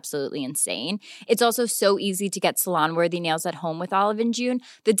is absolutely insane. It's also so easy to get salon-worthy nails at home with Olive & June.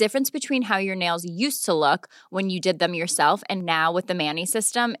 The difference between how your nails used to look when you did them yourself and now with the Mani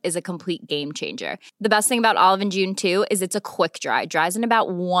system is a complete game changer. The best thing about Olive & June, too, is it's a quick dry. Dries in about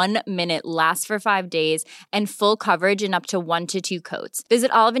 1 minute, lasts for 5 days, and full coverage in up to 1 to 2 coats.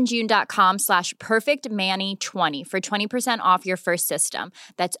 Visit oliveandjune.com/perfectmani20 for 20% off your first system.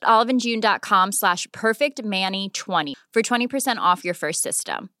 That's oliveandjune.com/perfectmani20 for 20% off your first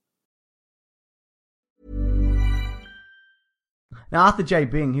system. Now, Arthur J.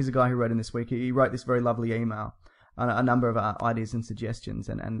 Bing, he's a guy who wrote in this week. He wrote this very lovely email, a number of ideas and suggestions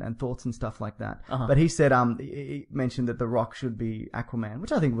and thoughts and stuff like that. But he said he mentioned that The Rock should be Aquaman,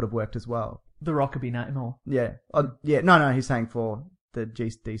 which I think would have worked as well. The Rock could be Namor. Yeah. No, he's saying for the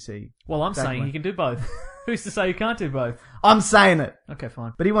DC. Well, I'm saying he can do both. Who's to say you can't do both? I'm saying it. Okay,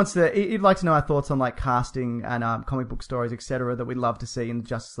 fine. But he'd like to know our thoughts on like casting and comic book stories, etc., that we'd love to see in the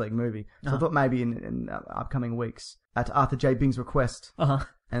Justice League movie. So I thought maybe in upcoming weeks, at Arthur J. Bing's request,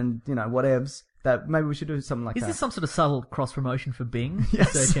 and whatevs, that maybe we should do something like that. Is this some sort of subtle cross promotion for Bing?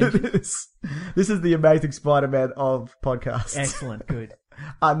 Yes, it is. This is the Amazing Spider-Man of podcasts. Excellent, good.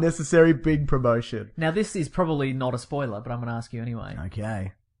 Unnecessary Bing promotion. Now, this is probably not a spoiler, but I'm going to ask you anyway.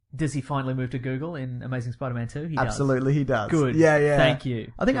 Okay. Does he finally move to Google in Amazing Spider-Man 2? He Absolutely, he does. Good. Yeah. Thank you.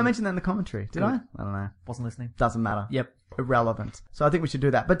 I think I mentioned that in the commentary. Did I? I don't know. Wasn't listening. Doesn't matter. Yep. Irrelevant. So I think we should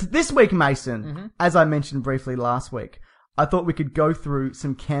do that. But this week, Mason, as I mentioned briefly last week, I thought we could go through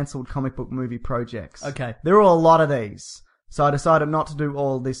some cancelled comic book movie projects. Okay. There are a lot of these. So I decided not to do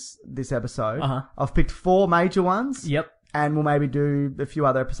all this episode. I've picked 4 major ones. Yep. And we'll maybe do a few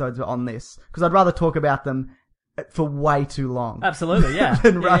other episodes on this. Because I'd rather talk about them for way too long. Absolutely, yeah.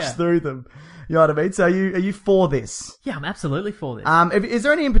 than rush through them. You know what I mean? So are you for this? Yeah, I'm absolutely for this. Is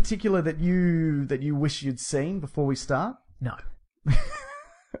there any in particular that you wish you'd seen before we start? No.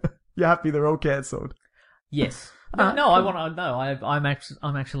 You're happy they're all cancelled? Yes. I'm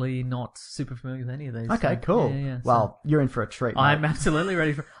actually not super familiar with any of these. Okay, cool. Yeah, well, you're in for a treat, mate. I'm absolutely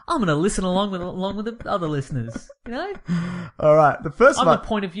ready for. I'm going to listen along with the other listeners. You know. All right. The first I'm one. the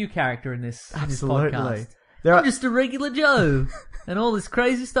point of view character in this. Absolutely. In this podcast. I'm just a regular Joe, and all this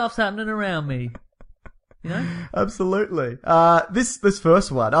crazy stuff's happening around me. You know? Absolutely. This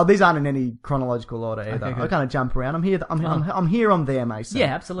first one. Oh, these aren't in any chronological order either. Okay, I kind of jump around. I'm here. I'm here. I'm there, Mason.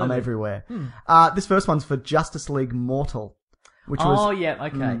 Yeah, absolutely. I'm everywhere. This first one's for Justice League Mortal, which was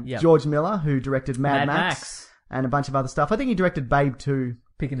George Miller, who directed Mad Max and a bunch of other stuff. I think he directed Babe 2.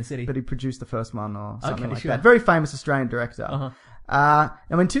 Pick in the City. But he produced the first one or something like that. Very famous Australian director. Now,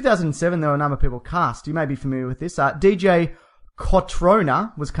 in 2007, there were a number of people cast. You may be familiar with this. DJ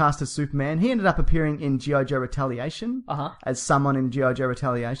Cotrona was cast as Superman. He ended up appearing in G.I. Joe Retaliation as someone in G.I. Joe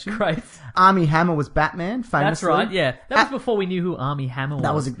Retaliation. Great. Armie Hammer was Batman, famously. That's right, yeah. That was before we knew who Armie Hammer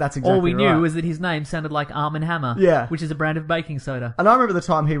was. That's exactly All we right. knew was that his name sounded like Arm & Hammer, which is a brand of baking soda. And I remember the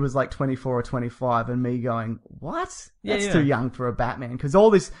time he was like 24 or 25 and me going, what? That's too young for a Batman. Because all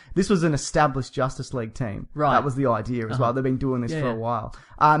this was an established Justice League team. Right. That was the idea as well. They've been doing this for a while.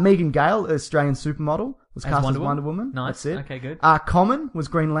 Megan Gale, Australian supermodel, was cast as Wonder Woman. Nice. That's it. Okay, good. Common was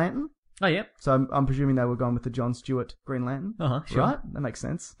Green Lantern. Oh, yeah. So I'm presuming they were going with the Jon Stewart Green Lantern. Sure. Right? That makes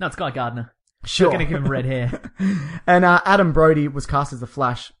sense. No, it's Guy Gardner. Sure. They're going to give him red hair. And Adam Brody was cast as the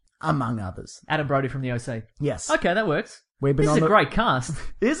Flash, among others. Adam Brody from the OC. Yes. Okay, that works. This is a great cast.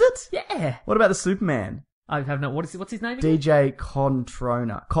 Is it? Yeah. What about the Superman? I have no... What's his name again? DJ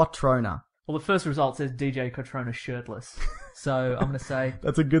Cotrona. Well, the first result says DJ Cotrona shirtless. So I'm going to say...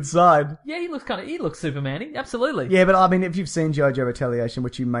 That's a good sign. Yeah, he looks Superman-y. Absolutely. Yeah, but I mean, if you've seen G.I. Joe Retaliation,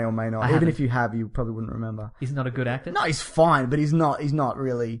 which you may or may not, even if you have, you probably wouldn't remember. He's not a good actor? No, he's fine, but he's not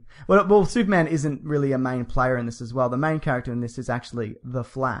really... Well, Superman isn't really a main player in this as well. The main character in this is actually the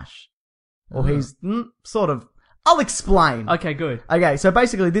Flash. Or he's sort of... I'll explain. Okay, good. Okay, so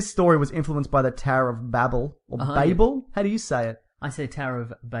basically this story was influenced by the Tower of Babel, or Babel? Yeah. How do you say it? I say Tower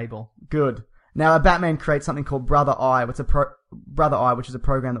of Babel. Good. Now, a Batman creates something called Brother Eye, which is a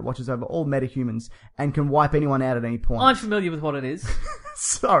program that watches over all metahumans and can wipe anyone out at any point. I'm familiar with what it is.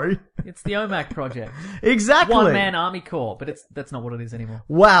 Sorry. It's the OMAC project. Exactly. One-man army corps, but that's not what it is anymore.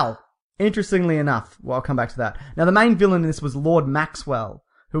 Well, interestingly enough, I'll come back to that. Now, the main villain in this was Lord Maxwell,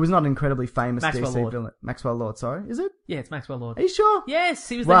 who was not an incredibly famous Maxwell DC Lord. villain. Maxwell Lord, sorry. Is it? Yeah, it's Maxwell Lord. Are you sure? Yes,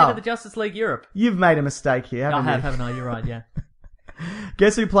 he was the Wow. head of the Justice League Europe. You've made a mistake here, haven't you? Haven't I? You're right, yeah.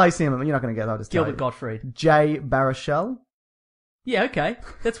 Guess who plays him? You're not going to get that. I'll just tell Gilbert you. Gottfried. Jay Baruchel. Yeah, okay.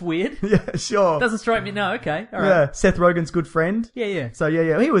 That's weird. Yeah, sure. Doesn't strike me. No, okay. All right. Yeah, Seth Rogen's good friend. Yeah. So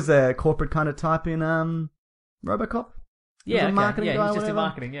yeah, he was a corporate kind of type in RoboCop. He was Yeah, a okay. marketing Yeah, guy, he was just in whatever.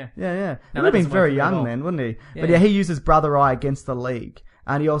 marketing, yeah. Yeah. He No, would have that been doesn't very work for me at young all. then, wouldn't he? Yeah. But yeah, he uses Brother Eye against the League,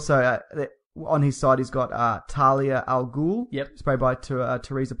 and he also on his side he's got Talia al Ghul, Yep. played by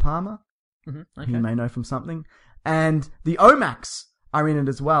Teresa Palmer, Mm-hmm. who you may know from something, and the Omacs are in it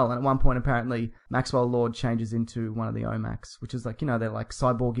as well. And at one point, apparently, Maxwell Lord changes into one of the Omacs, which is like, they're like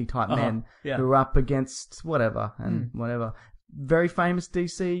cyborgy type men yeah. who are up against whatever and whatever. Very famous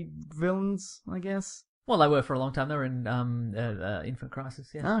DC villains, I guess. Well, they were for a long time. They were in Infinite Crisis,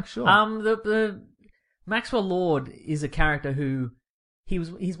 yeah. Ah, sure. The Maxwell Lord is a character who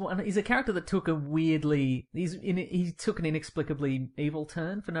he's a character that took a weirdly he took an inexplicably evil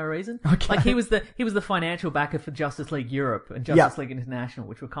turn for no reason. Okay. Like he was the financial backer for Justice League Europe and Justice League International,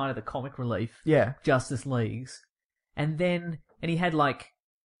 which were kind of the comic relief Justice Leagues. And he had like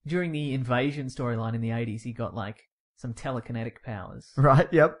during the Invasion storyline in the 80s, he got like some telekinetic powers. Right,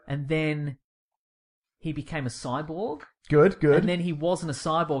 yep. And then he became a cyborg. Good. And then he wasn't a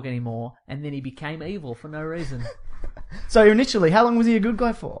cyborg anymore, and then he became evil for no reason. So initially, how long was he a good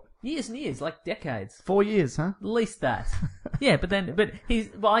guy for? Years and years, like decades. 4 years, huh? At least that. Yeah, but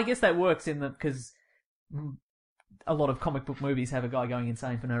I guess that works because a lot of comic book movies have a guy going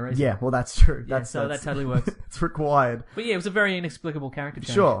insane for no reason. Yeah, well, that's true. That totally works. It's required. But yeah, it was a very inexplicable character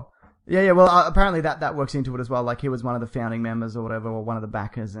change. Sure. Yeah, well, apparently that works into it as well. Like, he was one of the founding members or whatever, or one of the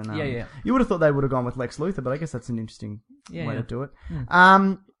backers. And you would have thought they would have gone with Lex Luthor, but I guess that's an interesting way to do it.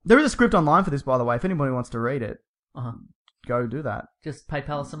 There is a script online for this, by the way. If anybody wants to read it, go do that. Just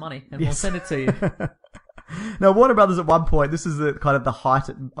PayPal us some money, and we'll send it to you. Now, Warner Brothers at one point, this is kind of the height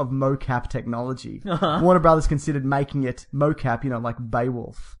of mocap technology. Warner Brothers considered making it mocap, like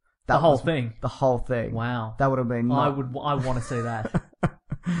Beowulf. The whole thing? The whole thing. Wow. That would have been... I want to see that.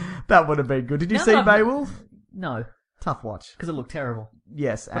 That would have been good. Did you see Beowulf? No. Tough watch. Because it looked terrible.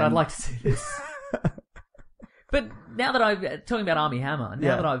 Yes. But I'd like to see this. But now that talking about Armie Hammer,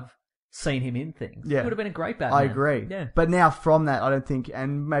 that I've seen him in things, it would have been a great Batman. I agree. Yeah. But now from that, I don't think,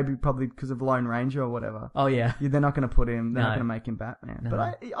 and maybe probably because of Lone Ranger or whatever. Oh, yeah. They're not going to put him, they're not going to make him Batman. No.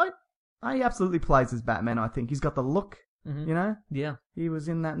 But I absolutely plays as Batman, I think. He's got the look, Yeah. He was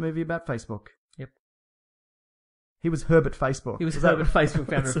in that movie about Facebook. Yep. He was Herbert Facebook. He was Herbert Facebook,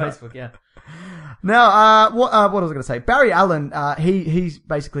 founder of Facebook, yeah. Now, what was I going to say? Barry Allen,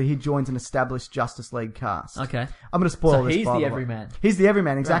 he joins an established Justice League cast. Okay. I'm going to spoil this. So he's the everyman. He's the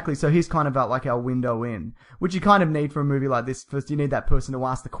everyman, exactly. Right. So he's kind of like our window in, which you kind of need for a movie like this. First, you need that person to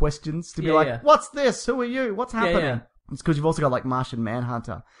ask the questions, to be like, what's this? Who are you? What's happening? Yeah. It's because you've also got like Martian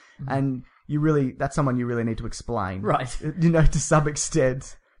Manhunter, and that's someone you really need to explain. Right. To some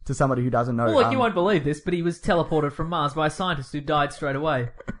extent. To somebody who doesn't know. Well, look, you won't believe this, but he was teleported from Mars by a scientist who died straight away.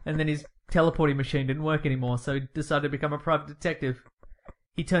 And then his teleporting machine didn't work anymore, so he decided to become a private detective.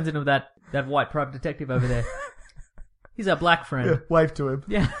 He turns into that white private detective over there. He's our black friend. Yeah, wave to him.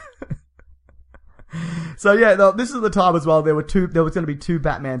 Yeah. So this is the time as well. There was going to be two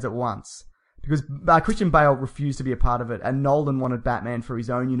Batmans at once. Because Christian Bale refused to be a part of it, and Nolan wanted Batman for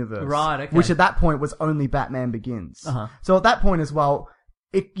his own universe. Right, okay. Which at that point was only Batman Begins. Uh-huh. So at that point as well,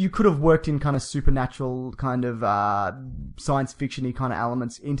 you could have worked in kind of supernatural, kind of science fiction-y kind of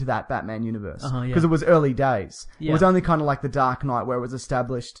elements into that Batman universe. Because it was early days. Yeah. It was only kind of like The Dark Knight, where it was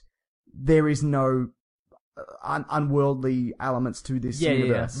established there is no unworldly elements to this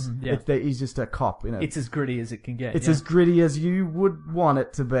universe. Yeah. Mm-hmm. He's just a cop. It's as gritty as it can get. It's as gritty as you would want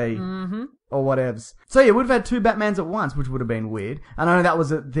it to be. Mm-hmm. Or whatevs. So yeah, we'd have had two Batmans at once, which would have been weird. And I know that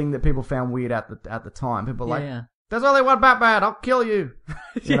was a thing that people found weird at the time. People were like, there's only one Batman, I'll kill you.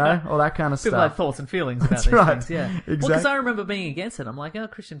 You know? All that kind of People stuff. had thoughts and feelings about these things, yeah. Exactly. Well, because I remember being against it. I'm like,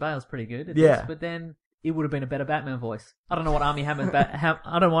 Christian Bale's pretty good at this, but then it would have been a better Batman voice. I don't know what Armie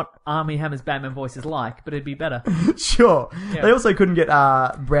Hammer's Batman voice is like, but it'd be better. Sure. Yeah. They also couldn't get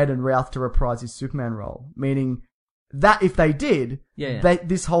Brandon Routh to reprise his Superman role, meaning that if they did,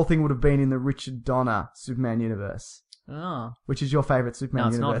 this whole thing would have been in the Richard Donner Superman universe. Oh. Which is your favourite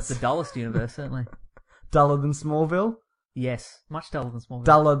Superman universe. No, it's not. It's the dullest universe, certainly. Duller than Smallville? Yes, much duller than Smallville.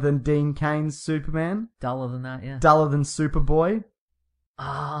 Duller than Dean Kane's Superman? Duller than that, yeah. Duller than Superboy?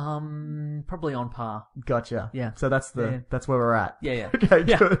 Probably on par. Gotcha. Yeah. So that's that's where we're at. Yeah. Okay,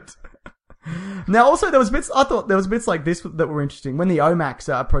 good. Now, also, I thought there was bits like this that were interesting. When the OMACs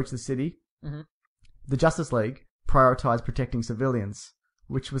approached the city, the Justice League prioritized protecting civilians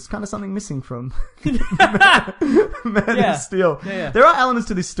which was kind of something missing from Man of Steel. Yeah. There are elements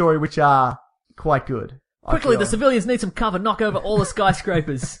to this story which are quite good. Quickly, the civilians need some cover. Knock over all the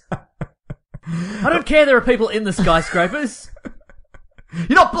skyscrapers. I don't care there are people in the skyscrapers.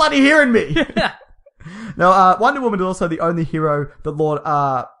 You're not bloody hearing me! Now, Wonder Woman is also the only hero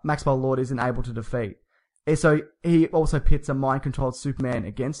that Maxwell Lord isn't able to defeat. So he also pits a mind-controlled Superman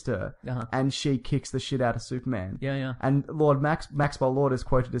against her, and she kicks the shit out of Superman. Yeah. And Maxwell Lord is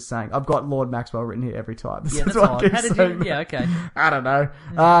quoted as saying, "I've got Lord Maxwell written here every time." Yeah, that's odd. How did you... Yeah, okay. I don't know.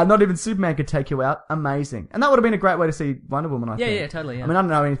 Not even Superman could take you out. Amazing. And that would have been a great way to see Wonder Woman, I think. Yeah, totally, yeah. I mean, I don't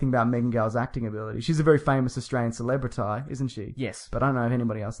know anything about Megan Gale's acting ability. She's a very famous Australian celebrity, isn't she? Yes. But I don't know if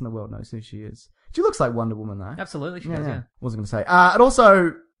anybody else in the world knows who she is. She looks like Wonder Woman, though. Absolutely, she does, yeah. What was I going to say? And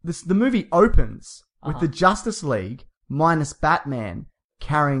also, the movie opens with the Justice League minus Batman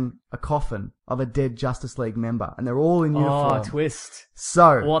carrying a coffin of a dead Justice League member, and they're all in uniform. Oh, twist.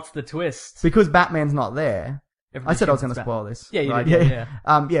 So, what's the twist? Because Batman's not there. Everybody I said I was going to spoil this. Yeah, you right? did,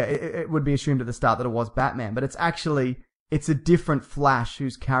 yeah. It would be assumed at the start that it was Batman, but it's a different Flash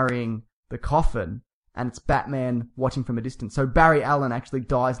who's carrying the coffin, and it's Batman watching from a distance. So Barry Allen actually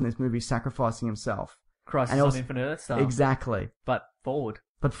dies in this movie, sacrificing himself. Crisis on Infinite Earth style. Exactly. But forward.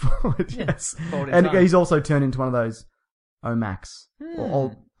 Yes. Forward in and time. he's also turned into one of those Omacs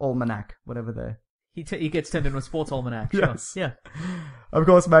or Almanac, whatever they're. He gets turned into a sports almanac. Yes. Sure. Yeah. Of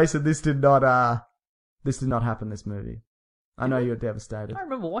course, Mason, this did not happen, this movie. I know you're devastated. I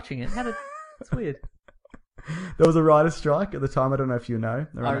remember watching it. It's weird. There was a writer's strike at the time. I don't know if you know.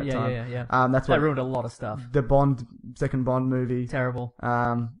 Yeah. That's that ruined a lot of stuff. The second Bond movie. Terrible.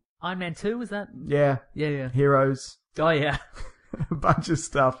 Iron Man 2, was that? Yeah. Yeah. Heroes. Oh, yeah. A bunch of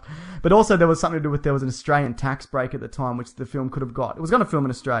stuff. But also there was something to do with, there was an Australian tax break at the time, which the film could have got. It was going to film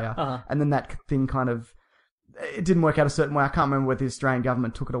in Australia. And then that thing kind of, it didn't work out a certain way. I can't remember whether the Australian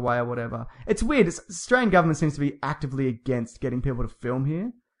government took it away or whatever. It's weird. The Australian government seems to be actively against getting people to film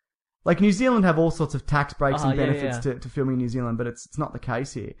here. Like New Zealand have all sorts of tax breaks and benefits to filming in New Zealand, but it's not the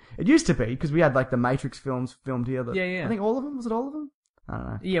case here. It used to be, because we had like the Matrix films filmed here. I think all of them. Was it all of them? I don't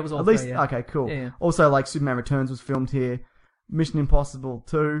know. Yeah, it was all at least. Three, yeah. Okay, cool. Yeah. Also, like Superman Returns was filmed here. Mission Impossible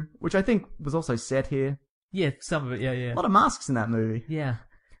 2, which I think was also set here. Yeah, some of it. Yeah. A lot of masks in that movie. Yeah,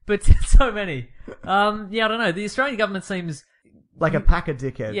 but so many. I don't know. The Australian government seems like a pack of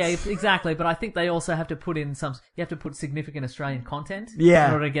dickheads. Yeah, exactly. But I think they also have to put in you have to put significant Australian content. Yeah.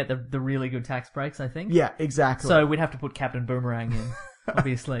 In order to get the really good tax breaks, I think. Yeah, exactly. So we'd have to put Captain Boomerang in,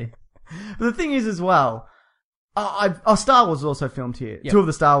 obviously. But the thing is as well, Star Wars was also filmed here. Yep. 2 of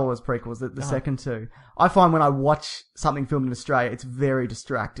the Star Wars prequels, the second 2. I find when I watch something filmed in Australia, it's very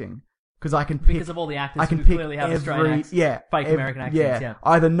distracting. Because I can pick... Because of all the actors who clearly have Australian accents. Fake American accents, yeah.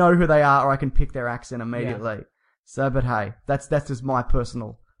 I either know who they are or I can pick their accent immediately. Yeah. So, but hey, that's just that's my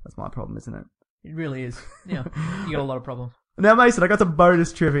problem, isn't it? It really is. Yeah. You got a lot of problems. Now, Mason, I got some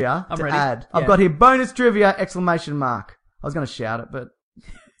bonus trivia to add. Yeah. I've got here bonus trivia, ! I was going to shout it, but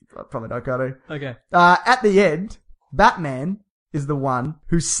I probably not got to. Okay. At the end, Batman is the one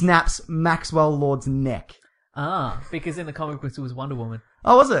who snaps Maxwell Lord's neck. Because in the comic books it was Wonder Woman.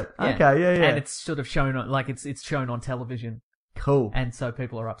 Oh, was it? Yeah. Okay, yeah. And it's sort of shown on, it's shown on television. Cool. And so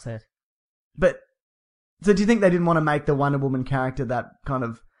people are upset. So do you think they didn't want to make the Wonder Woman character that kind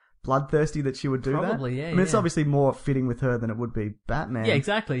of bloodthirsty that she would do that? Probably, yeah. I mean, it's obviously more fitting with her than it would be Batman. Yeah,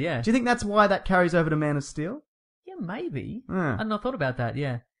 exactly, yeah. Do you think that's why that carries over to Man of Steel? Yeah, maybe. I've not thought about that,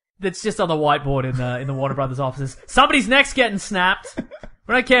 yeah. That's just on the whiteboard in the Warner Brothers offices. Somebody's neck's getting snapped.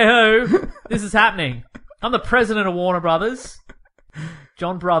 I don't care who. This is happening. I'm the president of Warner Brothers.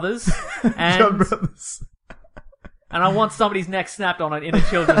 John Brothers. John Brothers. And I want somebody's neck snapped in a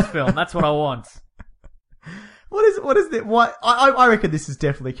children's film. That's what I want. What is it? What I reckon this is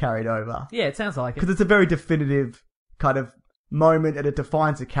definitely carried over. Yeah, it sounds like it. Because it's a very definitive kind of moment and it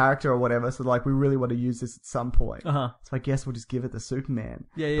defines a character or whatever. So like, we really want to use this at some point. So I guess we'll just give it to Superman.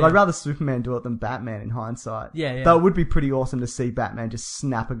 Yeah. But I'd rather Superman do it than Batman in hindsight. Yeah. Though it would be pretty awesome to see Batman just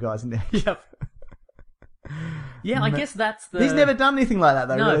snap a guy's neck. Yep. Yeah, I guess that's the... He's never done anything like that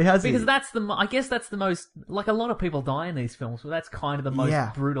though, really, has he? Because I guess that's the most... Like, a lot of people die in these films, but that's kind of the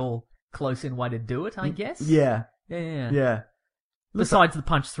most brutal, close-in way to do it, I guess. Yeah. Besides the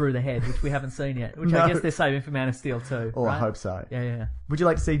punch through the head, which we haven't seen yet. Which I guess they're saving for Man of Steel too. Oh, right? I hope so. Yeah. Would you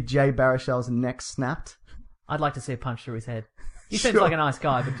like to see Jay Baruchel's neck snapped? I'd like to see a punch through his head. He seems like a nice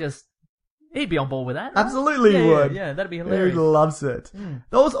guy, but just... He'd be on board with that. Right? Absolutely, he would. Yeah, that'd be hilarious. He loves it.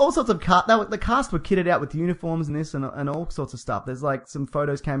 There was all sorts of the cast were kitted out with uniforms and this and all sorts of stuff. There's like some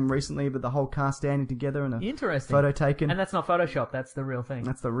photos came recently with the whole cast standing together and a photo taken. And that's not Photoshop. That's the real thing.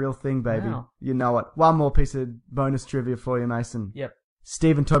 That's the real thing, baby. Wow. You know it. One more piece of bonus trivia for you, Mason. Yep.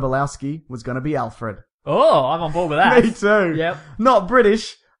 Stephen Tobolowsky was going to be Alfred. Oh, I'm on board with that. Me too. Yep. Not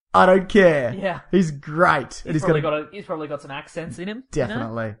British. I don't care. Yeah. He's great. He's probably got some accents in him.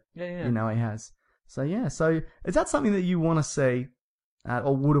 Definitely. You know? Yeah. You know he has. So yeah. So is that something that you want to see,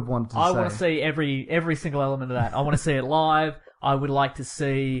 or would have wanted to see? I want to see every single element of that. I want to see it live. I would like to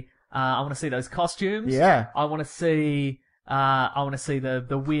see. I want to see those costumes. Yeah. I want to see.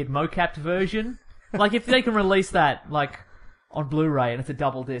 The weird mocapped version. Like if they can release that like on Blu-ray and it's a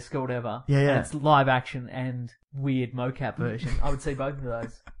double disc or whatever. Yeah. And it's live action and weird mocap version. I would see both of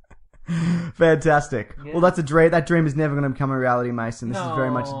those. Fantastic. Yeah. Well, that's a dream. That dream is never going to become a reality, Mason. This is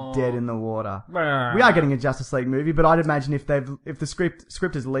very much dead in the water. We are getting a Justice League movie, but I'd imagine if the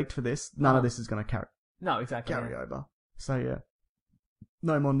script is leaked for this, none of this is going to carry over. So yeah,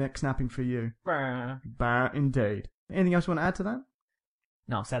 no more neck snapping for you. Indeed. Anything else you want to add to that?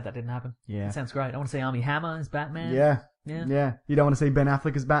 No, I'm sad that didn't happen. Yeah. That sounds great. I want to see Armie Hammer as Batman. Yeah. You don't want to see Ben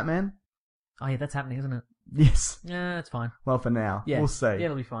Affleck as Batman? Oh yeah, that's happening, isn't it? Yes. Yeah, that's fine. Well, for now. Yeah. We'll see. Yeah,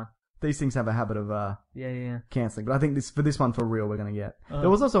 it'll be fine. These things have a habit of cancelling, but I think for this one for real we're going to get.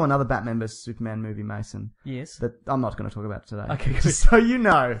 There was also another Batman vs Superman movie, Mason. Yes. That I'm not going to talk about today. Okay, good. Just so you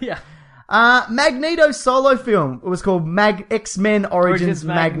know. Yeah. Magneto's solo film. It was called X-Men Origins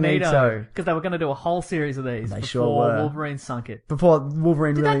Magneto. Because they were going to do a whole series of these before Wolverine sunk it. Before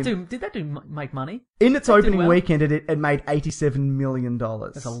Wolverine Did that make money? In its opening weekend, it made $87 million.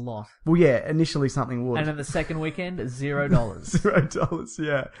 That's a lot. Well, yeah, initially something would. And then the second weekend, $0. $0,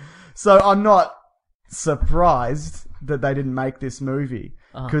 yeah. So I'm not surprised that they didn't make this movie.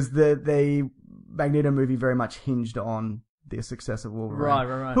 Because the Magneto movie very much hinged on the success of Wolverine.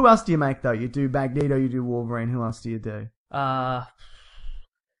 Right. Who else do you make, though? You do Magneto, you do Wolverine. Who else do you do?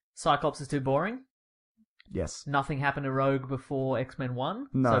 Cyclops is too boring. Yes. Nothing happened to Rogue before X-Men 1.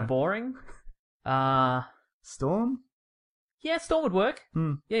 No. So boring. Storm? Yeah, Storm would work.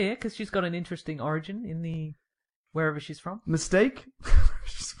 Yeah, because she's got an interesting origin in the... wherever she's from. Mystique?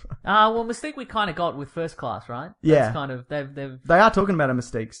 Well, Mystique we kind of got with First Class, right? Yeah. That's kind of... They are talking about a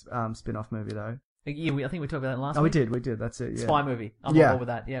Mystique spin-off movie, though. Yeah, I think we talked about that last week. week. We did. That's it. Yeah. Spy movie. I'm on board with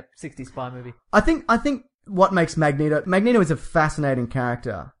that. Yeah, 60s spy movie. I think what makes Magneto is a fascinating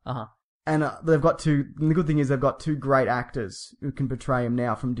character. And the good thing is they've got two great actors who can portray him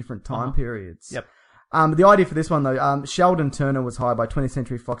now from different time periods. Yep. The idea for this one though, Sheldon Turner was hired by 20th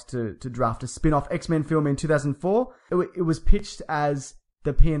Century Fox to draft a spin-off X-Men film in 2004. It was pitched as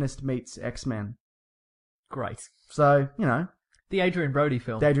The Pianist Meets X-Men. Great. So, you know. The Adrian Brody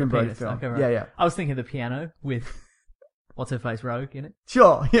film. The Adrian Brody film. Okay, right. Yeah. I was thinking of the piano with what's-her-face Rogue in it.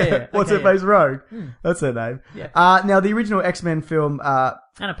 Sure, yeah. What's-her-face Rogue. That's her name. Yeah. Now, the original X-Men film...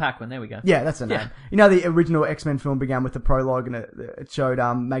 Anna Paquin, there we go. Yeah, that's her name. You know, the original X-Men film began with the prologue and it showed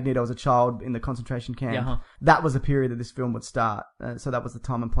Magneto as a child in the concentration camp. Yeah, That was the period that this film would start. So that was the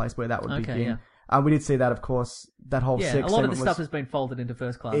time and place where that would begin. Yeah. We did see that, of course, that whole sex a lot of this stuff has been folded into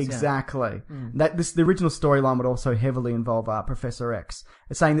First Class. Exactly. Yeah. The original storyline would also heavily involve Professor X.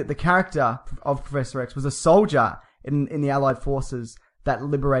 It's saying that the character of Professor X was a soldier in the Allied forces that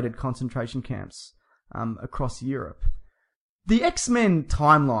liberated concentration camps across Europe. The X-Men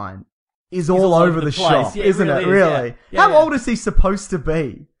timeline is all over the shop, isn't it? Really? How old is he supposed to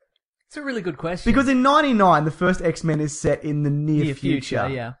be? It's a really good question. Because in 99, the first X-Men is set in the near future.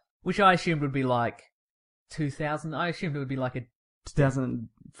 Yeah. Which I assumed would be like 2000. I assumed it would be like a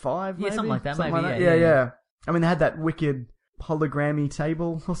 2005, maybe? Yeah, something like that. Yeah. I mean, they had that wicked hologrammy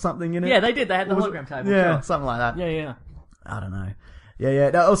table or something in it. Yeah, they did. They had the hologram table. Yeah, sure. something like that. Yeah. I don't know. Yeah.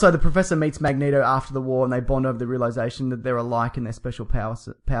 Also, the Professor meets Magneto after the war, and they bond over the realization that they're alike in their special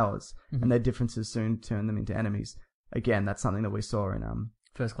powers, and their differences soon turn them into enemies. Again, that's something that we saw in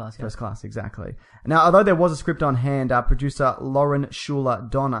First Class, yeah. First Class, exactly. Now, although there was a script on hand, producer Lauren Schuler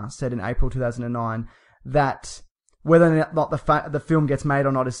Donner said in April 2009 that whether or not the film gets made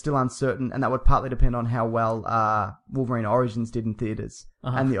or not is still uncertain, and that would partly depend on how well Wolverine Origins did in theaters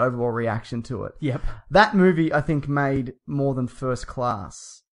and the overall reaction to it. Yep. That movie, I think, made more than First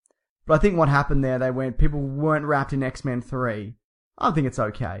Class. But I think what happened there, people weren't wrapped in X-Men 3. I think it's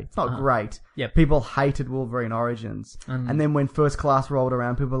okay. It's not great. Yep. People hated Wolverine Origins. And then when First Class rolled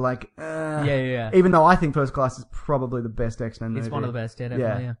around, people were like, Yeah. Even though I think First Class is probably the best X-Men movie. It's one of the best,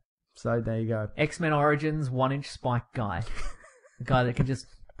 definitely, yeah. So there you go. X-Men Origins, 1-inch spike guy. The guy that can just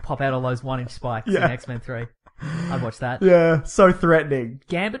pop out all those 1-inch spikes in X-Men 3. I'd watch that. Yeah, so threatening.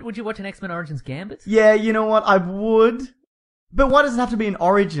 Gambit? Would you watch an X-Men Origins Gambit? Yeah, you know what? I would. But why does it have to be in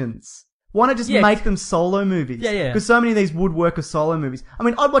Origins? Why not just make them solo movies? Yeah. Because so many of these would work as solo movies. I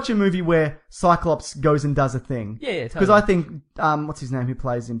mean, I'd watch a movie where Cyclops goes and does a thing. Yeah, totally. Because I think, what's his name who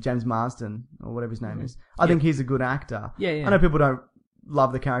plays him? James Marsden, or whatever his name is. I think he's a good actor. Yeah. I know people don't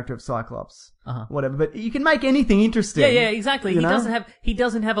love the character of Cyclops, whatever. But you can make anything interesting. Yeah, exactly. He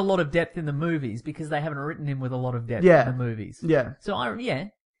doesn't have a lot of depth in the movies because they haven't written him with a lot of depth in the movies. Yeah. So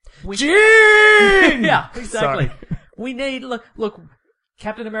Gene! Yeah, exactly. Sorry. We need look.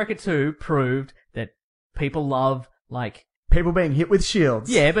 Captain America 2 proved that people love people being hit with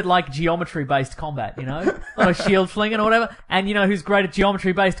shields. Yeah, but geometry-based combat, or shield flinging or whatever. And who's great at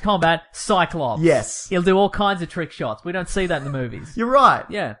geometry-based combat? Cyclops. Yes. He'll do all kinds of trick shots. We don't see that in the movies. You're right.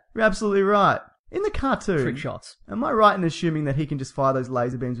 Yeah. You're absolutely right. In the cartoon, trick shots. Am I right in assuming that he can just fire those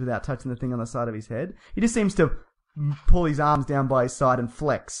laser beams without touching the thing on the side of his head? He just seems to pull his arms down by his side and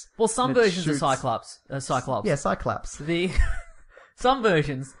flex. Well, some versions of Cyclops. Yeah, Cyclops. Some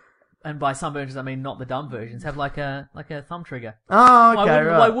versions, and by some versions I mean not the dumb versions, have like a thumb trigger. Oh, okay,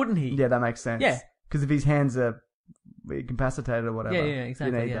 right. Why wouldn't he? Yeah, that makes sense. Yeah. Because if his hands are incapacitated or whatever. Yeah,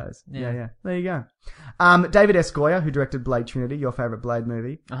 exactly. He does. Yeah. There you go. David S. Goyer, who directed Blade Trinity, your favourite Blade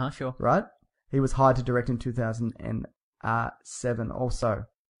movie. Sure. Right? He was hired to direct in 2007 also.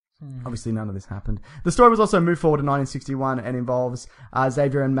 Obviously, none of this happened. The story was also moved forward in 1961 and involves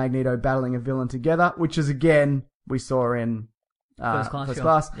Xavier and Magneto battling a villain together, which is, again, we saw in First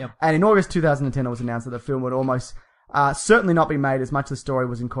Class. Yep. And in August 2010, it was announced that the film would almost certainly not be made as much of the story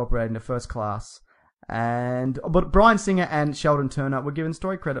was incorporated into First Class. But Bryan Singer and Sheldon Turner were given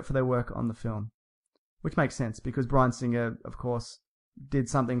story credit for their work on the film, which makes sense because Bryan Singer, of course, did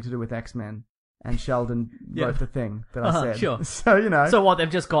something to do with X-Men. And Sheldon wrote the thing that I said. Sure. So, So what, they've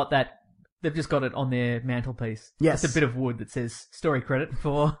just got it on their mantelpiece. Yes. It's a bit of wood that says story credit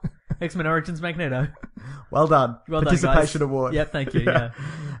for X-Men Origins Magneto. Well done. Participation award. Yep, thank you, yeah.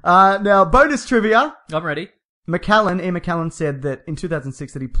 Now, bonus trivia. I'm ready. Ian McKellen said that in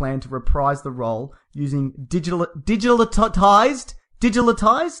 2006 that he planned to reprise the role using digitized?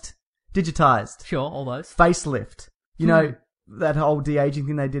 Sure, all those. Facelift. You know, that whole de-aging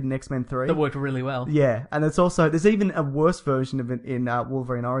thing they did in X-Men 3. That worked really well. Yeah, and there's even a worse version of it in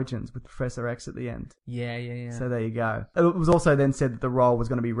Wolverine Origins with Professor X at the end. Yeah. So there you go. It was also then said that the role was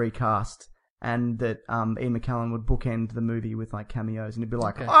going to be recast and that Ian McKellen would bookend the movie with cameos and he'd be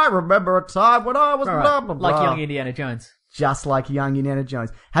like, I remember a time when I was blah, blah, blah. Like young Indiana Jones. Just like young Indiana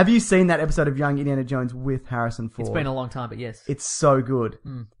Jones. Have you seen that episode of Young Indiana Jones with Harrison Ford? It's been a long time, but yes. It's so good.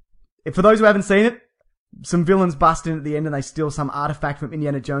 For those who haven't seen it, some villains bust in at the end and they steal some artifact from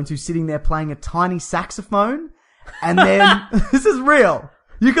Indiana Jones who's sitting there playing a tiny saxophone. And then, this is real.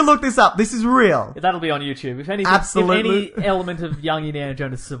 You can look this up. This is real. That'll be on YouTube. If any element of young Indiana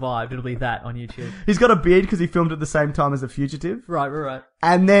Jones has survived, it'll be that on YouTube. He's got a beard because he filmed at the same time as The Fugitive. Right.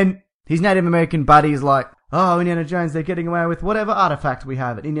 And then his Native American buddy is like, oh, Indiana Jones, they're getting away with whatever artifact we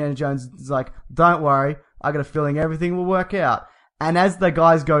have. And Indiana Jones is like, don't worry. I got a feeling everything will work out. And as the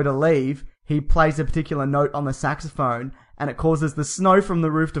guys go to leave, he plays a particular note on the saxophone, and it causes the snow from the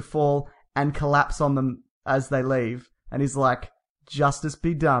roof to fall and collapse on them as they leave. And he's like, justice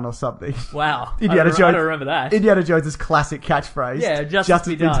be done, or something. Wow. I don't remember that. Indiana Jones' classic catchphrase. Yeah, justice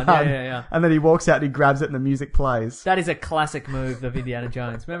be done. Yeah. And then he walks out and he grabs it and the music plays. That is a classic move of Indiana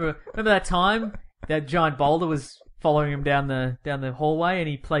Jones. Remember that time that giant boulder was following him down the hallway and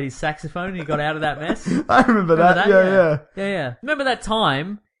he played his saxophone and he got out of that mess? I remember that. Yeah. Remember that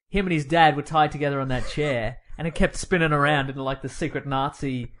time him and his dad were tied together on that chair, and it kept spinning around in the secret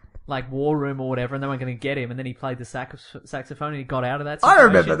Nazi war room or whatever, and they weren't going to get him, and then he played the saxophone and he got out of that situation. I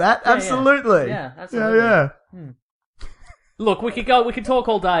remember that. Absolutely. Yeah, absolutely. Yeah. Look, we could talk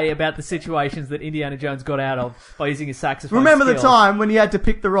all day about the situations that Indiana Jones got out of by using his saxophone. Remember skills. the time when he had to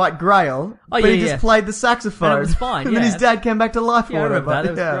pick the right grail, but he just played the saxophone. And it was fine, and then his dad came back to life or I whatever.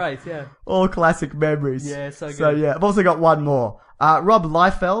 remember that. It was great, yeah. All classic memories. Yeah, so good. So yeah, I've also got one more. Rob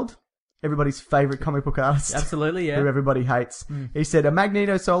Liefeld, everybody's favourite comic book artist. Absolutely, yeah. Who everybody hates. He said, a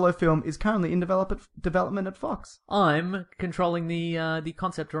Magneto solo film is currently in development at Fox. I'm controlling the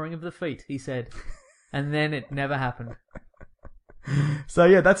concept drawing of the feet, he said. And then it never happened. So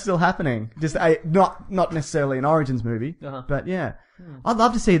yeah, that's still happening. Just not necessarily an Origins movie, but yeah. I'd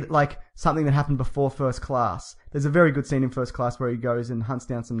love to see something that happened before First Class. There's a very good scene in First Class where he goes and hunts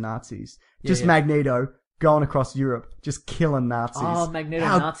down some Nazis. Magneto going across Europe, just killing Nazis. Oh, Magneto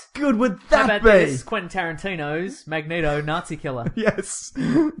How good would that How about be? This is Quentin Tarantino's Magneto Nazi killer. Yes,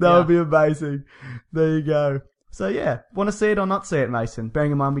 that would be amazing. There you go. So yeah, want to see it or not see it, Mason?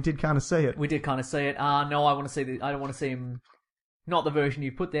 Bearing in mind we did kind of see it. We did kind of see it. No, I want to see I don't want to see him. Not the version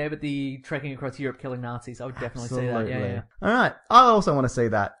you put there, but the trekking across Europe killing Nazis. I would definitely see that. Yeah. All right. I also want to see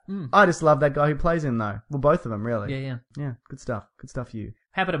that. I just love that guy who plays him, though. Well, both of them, really. Yeah. Yeah, good stuff. Good stuff, you.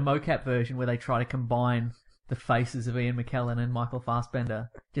 How about a mocap version where they try to combine the faces of Ian McKellen and Michael Fassbender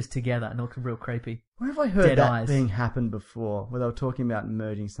just together, and it looks real creepy. Where have I heard Dead that eyes. being happened before, where they were talking about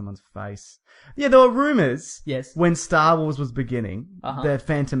merging someone's face? Yeah, there were rumours. Yes. When Star Wars was beginning, the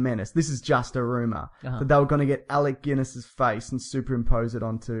Phantom Menace, this is just a rumour, that they were going to get Alec Guinness's face and superimpose it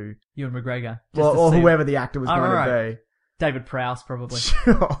onto... Ewan McGregor. Or whoever the actor was going to be. David Prowse, probably.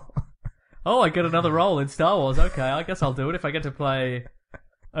 Sure. Oh, I get another role in Star Wars. Okay, I guess I'll do it if I get to play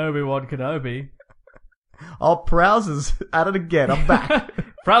Obi-Wan Kenobi. Oh, Prowse is at it again. I'm back.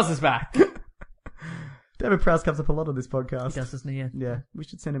 Prowse is back. David Prowse comes up a lot on this podcast. He does, doesn't he? Yeah. Yeah, we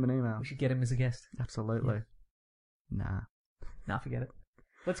should send him an email. We should get him as a guest. Absolutely. Yeah. Nah, forget it.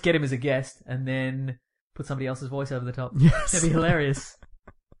 Let's get him as a guest and then put somebody else's voice over the top. Yes. That'd be hilarious.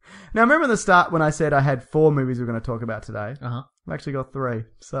 Now, remember in the start when I said I had 4 movies we were going to talk about today? Uh-huh. I've actually got 3,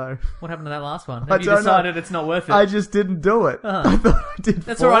 so... What happened to that last one? I Have you don't decided know. it's not worth it? I just didn't do it. I thought I did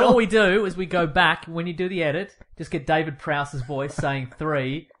That's 4. alright, all we do is we go back, when you do the edit, just get David Prowse's voice saying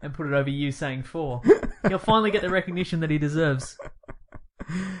 3 and put it over you saying 4. He'll finally get the recognition that he deserves.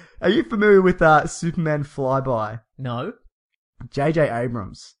 Are you familiar with Superman Flyby? No. J.J.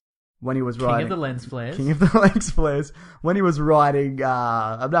 Abrams, when he was King writing... of the Lens Flares. King of the Lens Flares. When he was writing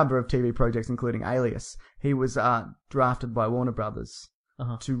a number of TV projects, including Alias, he was drafted by Warner Brothers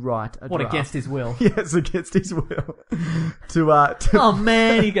to write a What, draft. against his will? Yes, against his will. to Oh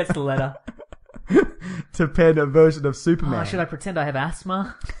man, he gets the letter. to pen a version of Superman. Oh, should I pretend I have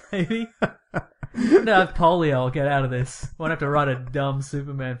asthma? Maybe? No, I have polio, I'll get out of this. Won't have to write a dumb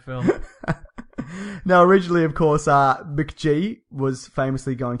Superman film. Now, originally, of course, McG was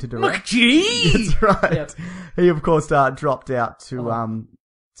famously going to direct. McG! That's right. Yep. He, of course, dropped out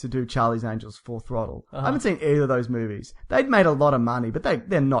to do Charlie's Angels Full Throttle. I haven't seen either of those movies. They'd made a lot of money, but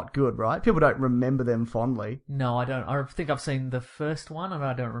they're not good, right? People don't remember them fondly. No, I don't. I think I've seen the first one, and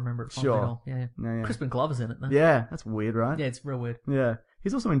I don't remember it fondly at all. Yeah. Yeah. Crispin Glover's in it, though. Yeah, that's weird, right? Yeah, it's real weird. Yeah.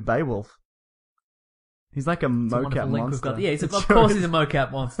 He's also in Beowulf. He's like a mocap monster. Yeah, of course he's a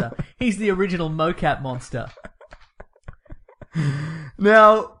mocap monster. He's the original mocap monster.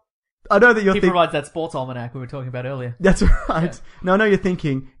 Now, I know that He provides that sports almanac we were talking about earlier. That's right. Yeah. Now, I know you're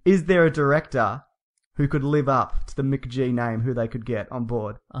thinking, is there a director who could live up to the McG name who they could get on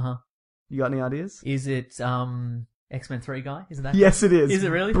board? Uh-huh. You got any ideas? Is it X-Men 3 guy? Is it that? Yes, it is. Is it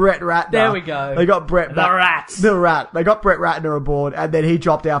really? Brett Ratner. There we go. They got Brett... The Rat. The Rat. They got Brett Ratner aboard, and then he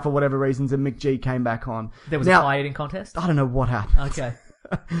dropped out for whatever reasons, and McG came back on. There was a pie eating contest? I don't know what happened. Okay.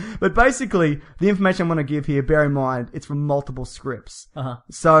 But basically, the information I'm going to give here, bear in mind, it's from multiple scripts. Uh-huh.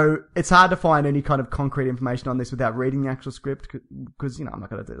 So it's hard to find any kind of concrete information on this without reading the actual script, because, I'm not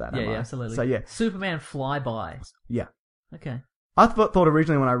going to do that, Yeah, absolutely. So, yeah. Superman Flyby. Yeah. Okay. I thought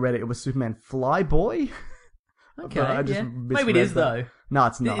originally when I read it was Superman Flyboy. Okay, yeah. Maybe it is, though. No,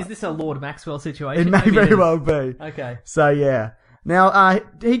 it's not. Is this a Lord Maxwell situation? It may very well be. Okay. So, yeah. Now,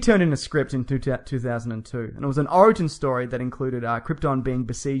 he turned in a script in 2002, and it was an origin story that included Krypton being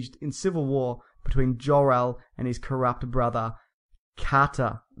besieged in civil war between Jor-El and his corrupt brother,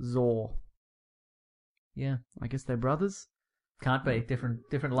 Carter Zor. Yeah. I guess they're brothers? Can't be. Different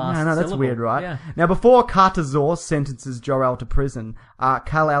last No, that's syllable. weird, right? Yeah. Now, before Carter Zor sentences Jor-El to prison,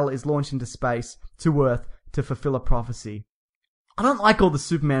 Kal-El is launched into space to Earth to fulfill a prophecy. I don't like all the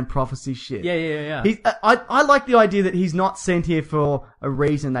Superman prophecy shit. Yeah. I like the idea that he's not sent here for a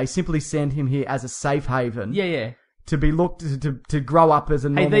reason. They simply send him here as a safe haven. Yeah. To be looked to grow up as a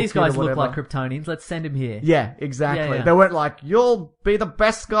normal Hey, these kid or guys look whatever. like Kryptonians. Let's send him here. Yeah, exactly. Yeah. They weren't like, you'll be the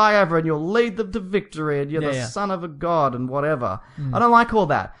best guy ever and you'll lead them to victory and you're the Yeah. son of a god and whatever. I don't like all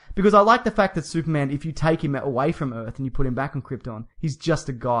that. Because I like the fact that Superman, if you take him away from Earth and you put him back on Krypton, he's just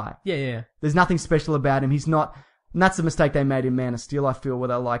a guy. Yeah. There's nothing special about him. He's not... And that's the mistake they made in Man of Steel, I feel, where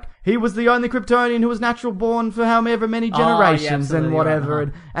they're like, he was the only Kryptonian who was natural born for however many generations and whatever.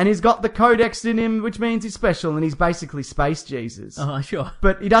 Right. And he's got the Codex in him, which means he's special, and he's basically Space Jesus. Sure.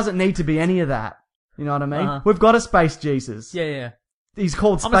 But he doesn't need to be any of that. You know what I mean? We've got a Space Jesus. Yeah. He's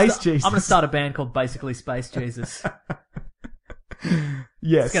called Space Jesus. I'm going to start a band called basically Space Jesus.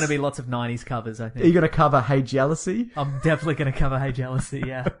 Yes. It's going to be lots of 90s covers, I think. Are you going to cover Hey Jealousy? I'm definitely going to cover Hey Jealousy,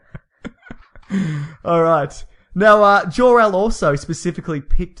 yeah. All right. Now, Jor-El also specifically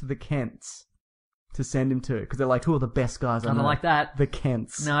picked the Kents to send him to, because they're like, who are the best guys on I don't Earth? like that. The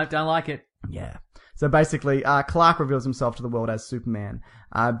Kents. No, don't like it. Yeah. So basically, Clark reveals himself to the world as Superman,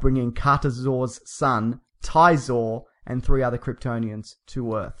 bringing Carter Zor's son, Ty Zor, and 3 other Kryptonians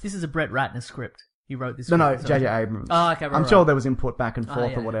to Earth. This is a Brett Ratner script. He wrote this. No, script, J.J. Abrams. Oh, okay, right. I'm sure there was input back and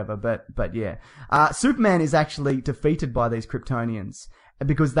forth yeah. or whatever, but yeah. Superman is actually defeated by these Kryptonians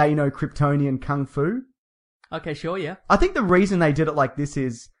because they know Kryptonian Kung Fu. Okay, sure, yeah. I think the reason they did it like this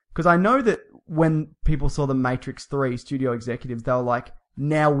is because I know that when people saw the Matrix 3 studio executives, they were like,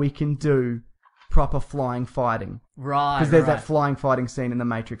 now we can do proper flying fighting. Right. Because there's that flying fighting scene in the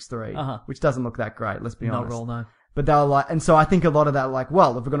Matrix 3, which doesn't look that great, let's be honest. Not at all, no. But they were like, and so I think a lot of that, like,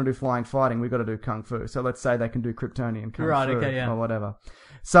 well, if we're going to do flying fighting, we've got to do Kung Fu. So let's say they can do Kryptonian Kung Fu or whatever.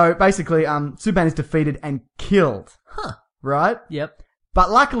 So basically, Superman is defeated and killed. Huh. Right? Yep.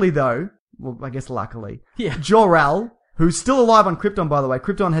 But luckily though, well, I guess luckily, yeah. Jor-El, who's still alive on Krypton, by the way,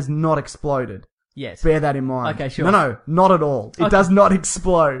 Krypton has not exploded. Yes. Bear that in mind. Okay, sure. No, not at all. It does not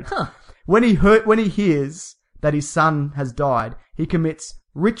explode. Huh. When he hears that his son has died, he commits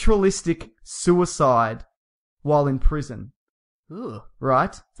ritualistic suicide while in prison. Ooh. Right?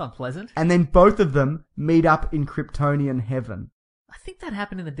 It's unpleasant. And then both of them meet up in Kryptonian heaven. I think that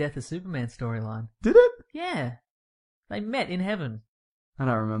happened in the Death of Superman storyline. Did it? Yeah. They met in heaven. I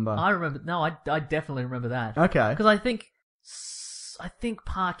don't remember. I remember. No, I definitely remember that. Okay. Because I think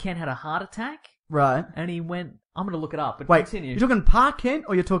Pa Kent had a heart attack. Right. And he went... I'm going to look it up, but wait, continue. You're talking Pa Kent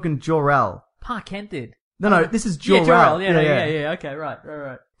or you're talking Jor-El? Pa Kent did. No, this is Jor-El. Yeah, Jor-El. Yeah. Okay,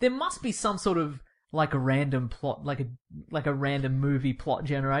 right. There must be some sort of like a random plot, like a random movie plot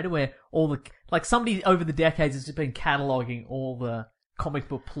generator where all the like somebody over the decades has just been cataloging all the comic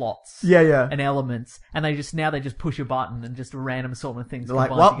book plots, and elements, and they just push a button and just random sort of things. They're like,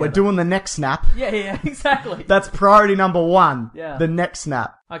 what? We're doing the neck snap. Yeah, exactly. That's priority number 1. Yeah, the neck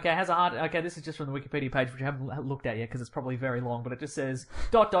snap. Okay, Okay, this is just from the Wikipedia page, which I haven't looked at yet because it's probably very long. But it just says ...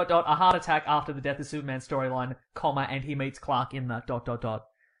 a heart attack after the Death of Superman storyline, and he meets Clark in the ...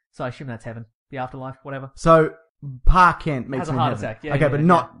 So I assume that's heaven, the afterlife, whatever. So Pa Kent meets has a him heart in heaven. attack. Yeah, okay, but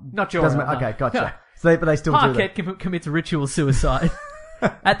not Jor-El. Okay, gotcha. So but they still Pa do that. Kent commits ritual suicide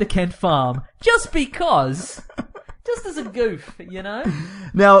at the Kent farm just because, just as a goof, you know.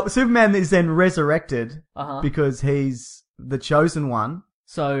 Now Superman is then resurrected because he's the chosen one.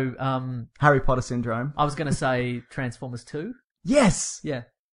 So Harry Potter syndrome. I was going to say Transformers 2. Yes. Yeah.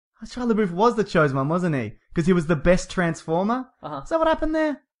 Shia LaBeouf was the chosen one, wasn't he? Because he was the best Transformer. Is that what happened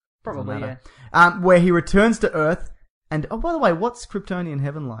there? Probably, yeah. Where he returns to Earth, and oh, by the way, what's Kryptonian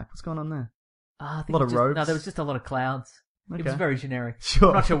heaven like? What's going on there? I think a lot of robes. No, there was just a lot of clouds. Okay. It was very generic. Sure.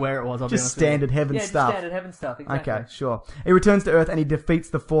 I'm not sure where it was. I'll be honest just standard with you. heaven stuff. Yeah, standard heaven stuff. Exactly. Okay, sure. He returns to Earth and he defeats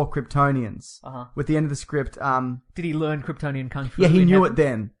the 4 Kryptonians. With the end of the script, did he learn Kryptonian Kung Fu? Yeah, he knew it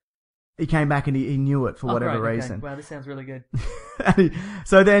then. He came back and he knew it for whatever reason. Okay. Wow, this sounds really good.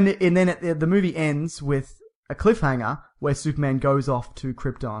 So then the movie ends with a cliffhanger where Superman goes off to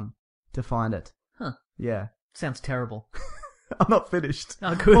Krypton to find it. Huh. Yeah. Sounds terrible. I'm not finished.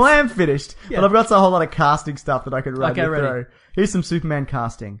 Oh, good. Well, I am finished, but I've got a whole lot of casting stuff that I could run you ready. through. Here's some Superman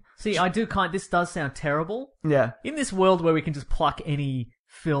casting. See, this does sound terrible. Yeah. In this world where we can just pluck any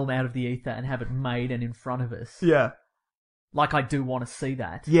film out of the ether and have it made and in front of us. Yeah. Like, I do want to see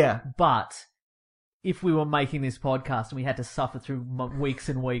that. Yeah. But if we were making this podcast and we had to suffer through weeks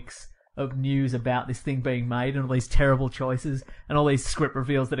and weeks of news about this thing being made and all these terrible choices and all these script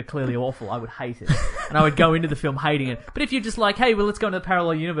reveals that are clearly awful, I would hate it. And I would go into the film hating it. But if you're just like, hey, well, let's go into the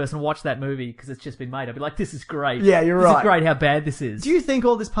parallel universe and watch that movie because it's just been made, I'd be like, this is great. Yeah, you're right. This is great how bad this is. Do you think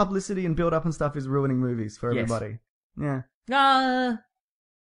all this publicity and build-up and stuff is ruining movies for everybody? Yeah. No.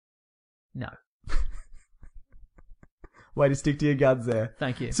 Way to stick to your guns there.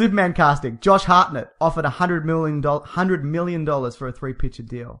 Thank you. Superman casting. Josh Hartnett offered $100 million for a 3-picture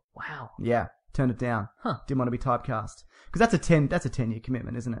deal. Wow. Yeah. Turned it down. Huh. Didn't want to be typecast. Because that's a 10-year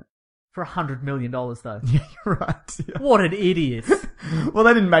commitment, isn't it? For $100 million, though. Yeah, you're right. Yeah. What an idiot. Well,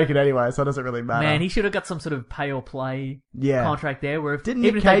 they didn't make it anyway, so it doesn't really matter. Man, he should have got some sort of pay or play contract there. Where didn't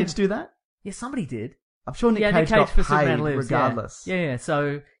Nick Cage do that? Yeah, somebody did. I'm sure Nick Cage got for paid Superman Lives, regardless. Yeah.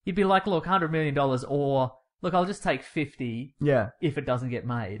 So you'd be like, look, $100 million or... Look, I'll just take 50. Yeah. If it doesn't get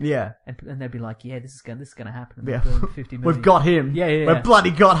made. Yeah. And they'd be like, yeah, this is gonna happen. Yeah. 50 million. We've got him. Yeah. We've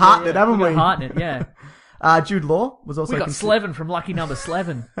bloody got Hartnett, haven't we? We've got Hartnett, yeah. Jude Law was also. We got Slevin from Lucky Number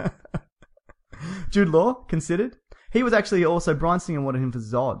Slevin. Jude Law considered. He was actually also Bryan Singer wanted him for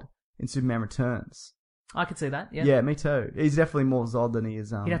Zod in Superman Returns. I could see that. Yeah. Yeah, me too. He's definitely more Zod than he is.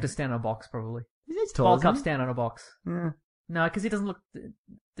 He'd have to stand on a box probably. He's tall. Bulk up, stand on a box. Yeah. No, because he doesn't look.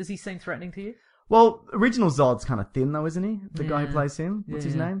 Does he seem threatening to you? Well, original Zod's kind of thin though, isn't he? The guy who plays him. What's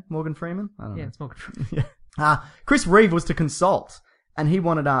his name? Morgan Freeman? I don't know. Yeah, it's Morgan Freeman. Yeah. Chris Reeve was to consult, and he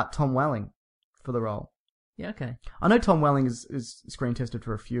wanted Tom Welling for the role. Yeah, okay. I know Tom Welling is screen tested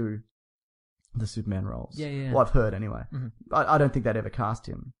for a few of the Superman roles. Yeah. Well, I've heard anyway. Mm-hmm. I don't think they'd ever cast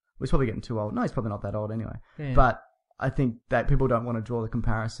him. He's probably getting too old. No, he's probably not that old anyway. Yeah. But I think that people don't want to draw the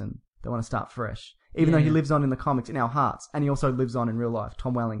comparison. They want to start fresh. even though he lives on in the comics in our hearts, and he also lives on in real life.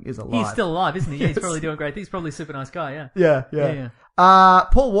 Tom Welling is alive. He's still alive, isn't he? Yeah, Yes. he's probably doing great. He's probably a super nice guy, yeah. Yeah.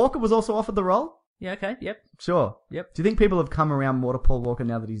 Paul Walker was also offered the role. Yeah, okay, yep. Sure. Yep. Do you think people have come around more to Paul Walker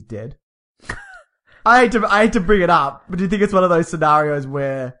now that he's dead? I hate to bring it up, but do you think it's one of those scenarios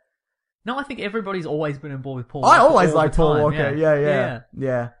where... No, I think everybody's always been on board with Paul I Walker. always all liked the Paul time. Walker.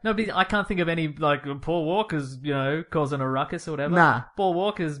 Yeah. Nobody, I can't think of any, like, Paul Walker's, causing a ruckus or whatever. Nah. Paul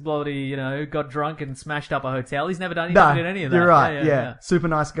Walker's bloody, got drunk and smashed up a hotel. He's never done anything in any of that. You're right. Yeah. Super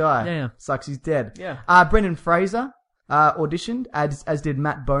nice guy. Yeah. Sucks he's dead. Yeah. Brendan Fraser auditioned, as did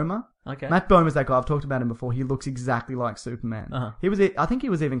Matt Bomer. Okay. Matt Bomer's that guy. I've talked about him before. He looks exactly like Superman. Uh-huh. I think he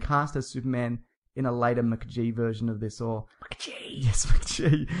was even cast as Superman in a later McGee version of this, or... McGee. Yes,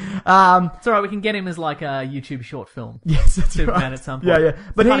 McGee. It's alright, we can get him as like a YouTube short film. Yes, that's Superman right. at some point. Yeah.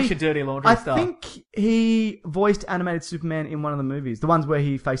 But Punish your dirty laundry stuff. I think he voiced animated Superman in one of the movies. The ones where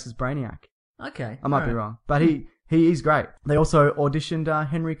he faces Brainiac. Okay. I might be wrong. But he is great. They also auditioned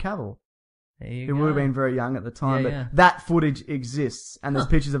Henry Cavill. He would have been very young at the time, but that footage exists, and there's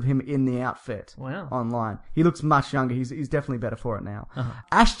pictures of him in the outfit online. He looks much younger. He's definitely better for it now.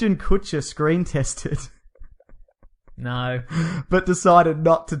 Ashton Kutcher screen tested. No. But decided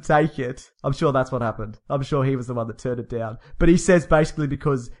not to take it. I'm sure that's what happened. I'm sure he was the one that turned it down. But he says basically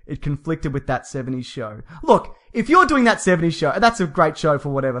because it conflicted with that 70s show. Look, if you're doing that 70s show, that's a great show for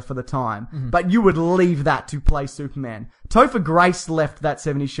whatever for the time, but you would leave that to play Superman. Topher Grace left that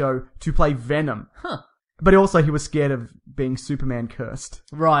 70s show to play Venom. But also he was scared of being Superman cursed.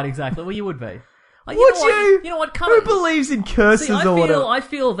 Right, exactly. Well, you would be. Would you? You know what? Who believes in curses or whatever? I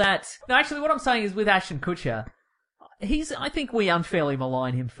feel that... No, actually, what I'm saying is with Ashton Kutcher... I think we unfairly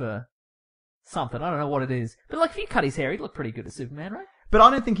malign him for something. I don't know what it is. But, like, if you cut his hair, he'd look pretty good as Superman, right? But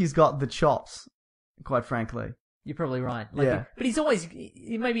I don't think he's got the chops, quite frankly. You're probably right. Like, but he's always...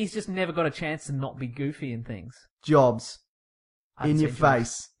 Maybe he's just never got a chance to not be goofy in things. Jobs. In your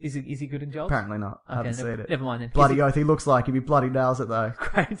face. Is he good in Jobs? Apparently not. I haven't seen it. Never mind then. Bloody oath, he looks like him. He bloody nails it, though.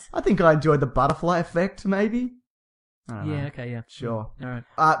 Great. I think I enjoyed the butterfly effect, maybe? I don't know. Okay, yeah. Sure. All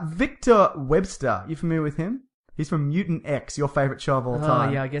right. Victor Webster. You familiar with him? He's from Mutant X, your favourite show of all time.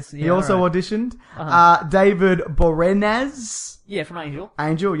 Oh, yeah, I guess. Yeah, he also auditioned. David Boreanaz. Yeah, from Angel.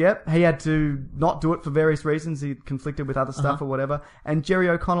 Angel, yep. He had to not do it for various reasons. He conflicted with other stuff or whatever. And Jerry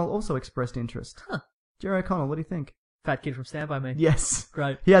O'Connell also expressed interest. Jerry O'Connell, what do you think? Fat kid from Stand By Me. Yes.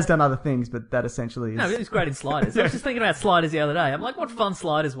 Great. He has done other things, but that essentially is... No, he was great in Sliders. I was just thinking about Sliders the other day. I'm like, what fun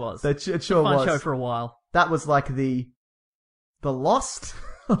Sliders was. It sure was. Fun show for a while. That was like the Lost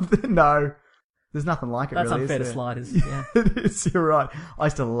of the... No. There's nothing like it, That's really. That's unfair to Sliders. Yeah. It is, you're right. I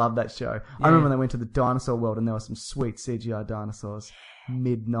used to love that show. I remember when they went to the dinosaur world and there were some sweet CGI dinosaurs.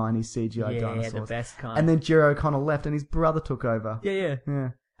 Mid-90s CGI dinosaurs. Yeah, the best kind. And then Jerry O'Connell left and his brother took over.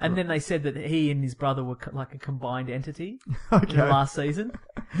 Yeah. And then they said that he and his brother were like a combined entity in the last season.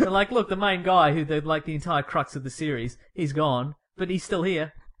 They're like, look, the main guy who they're like the entire crux of the series, he's gone, but he's still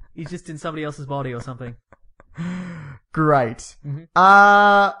here. He's just in somebody else's body or something. Great.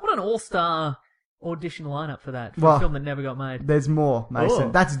 What an all-star audition lineup for that. For a film that never got made. There's more, Mason.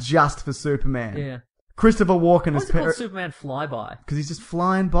 Oh. That's just for Superman. Yeah. Christopher Walken is called Superman Flyby? Because he's just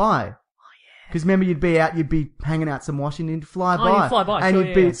flying by. Oh, yeah. Because remember, you'd be hanging out some washing and you'd fly by. You'd fly by.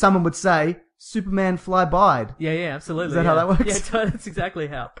 And sure, someone would say, Superman fly by. Yeah, absolutely. Is that how that works? Yeah, that's exactly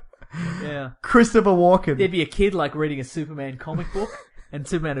how. Yeah. Christopher Walken. There'd be a kid like reading a Superman comic book and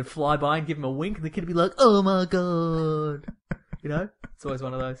Superman would fly by and give him a wink and the kid would be like, oh my god. You know? It's always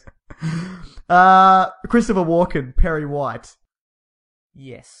one of those. Christopher Walken, Perry White.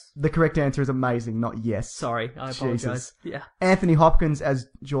 Yes. The correct answer is amazing, not yes. Sorry, I apologise. Yeah. Anthony Hopkins as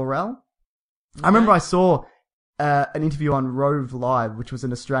Jor-El. Okay. I remember I saw an interview on Rove Live, which was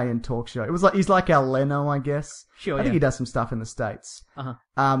an Australian talk show. It was like he's like Al Leno, I guess. Sure. I think he does some stuff in the States.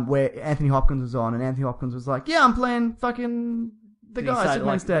 Where Anthony Hopkins was on, and Anthony Hopkins was like, "Yeah, I'm playing fucking the guy,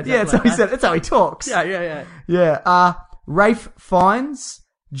 Superman's dad." Yeah, that's how he said. That's how he talks. Yeah. Rafe Fiennes,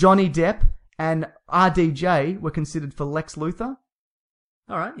 Johnny Depp, and RDJ were considered for Lex Luthor.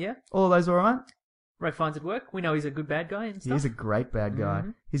 All right, yeah. All of those all right? Rafe Fiennes at work. We know he's a good bad guy and stuff. He's a great bad guy.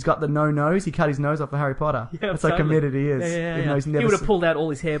 He's got the no nose. He cut his nose off for Harry Potter. Yeah, that's how committed he is. Yeah. He would have pulled out all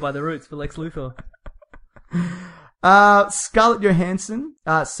his hair by the roots for Lex Luthor. Scarlett Johansson,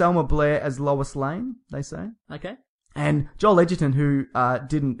 Selma Blair as Lois Lane, they say. Okay. And Joel Edgerton, who's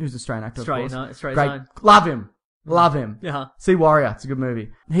an Australian actor, Australian, of course. Australian. Great. Love him. Love him. Yeah. Sea Warrior. It's a good movie.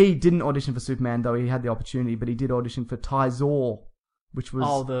 He didn't audition for Superman, though he had the opportunity, but he did audition for Ty-Zor, which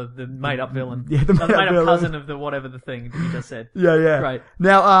was... the made-up villain. Yeah, the made-up villain. Cousin of the whatever the thing that you just said. Yeah. Right.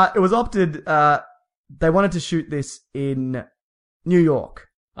 Now, it was opted... they wanted to shoot this in New York.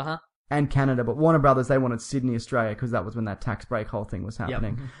 and Canada, but Warner Brothers, they wanted Sydney, Australia, because that was when that tax break whole thing was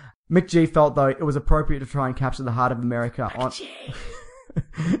happening. Yep. McG felt, though, it was appropriate to try and capture the heart of America on... He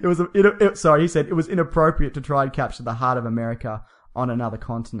said it was inappropriate to try and capture the heart of America on another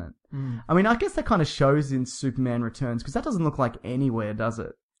continent. I mean, I guess that kind of shows in Superman Returns, because that doesn't look like anywhere, does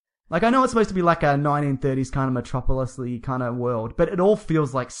it? Like, I know it's supposed to be like a 1930s kind of metropolis-y kind of world, but it all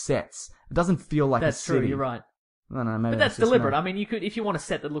feels like sets. It doesn't feel like a city. That's true, you're right. I don't know, maybe but that's just deliberate. me. I mean, you could, if you want a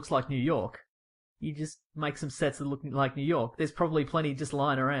set that looks like New York, you just make some sets that look like New York. There's probably plenty just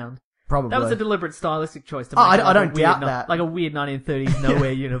lying around. Probably. That was a deliberate stylistic choice to make I don't doubt that. Like a weird 1930s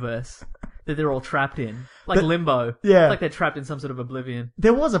nowhere universe that they're all trapped in. Like Limbo. Yeah. Like they're trapped in some sort of oblivion.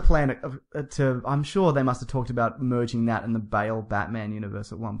 There was a plan I'm sure they must have talked about merging that and the Bale Batman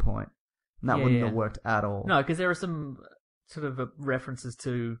universe at one point. And that wouldn't have worked at all. No, because there are some sort of references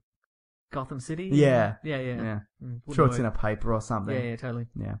to Gotham City. Yeah. Yeah. Sure it's in a paper or something. Yeah, totally.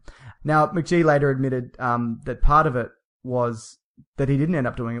 Yeah. Now, McG later admitted that part of it was that he didn't end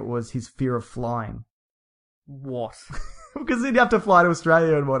up doing it was his fear of flying. What? Because he'd have to fly to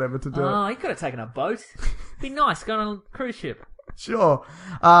Australia and whatever to do it. Oh, he could have taken a boat. Be nice, going on a cruise ship. Sure.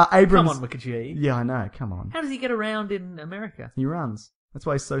 Abrams... Come on, McG. Yeah, I know. Come on. How does he get around in America? He runs. That's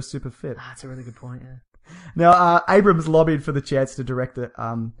why he's so super fit. That's a really good point, yeah. Now, Abrams lobbied for the chance to direct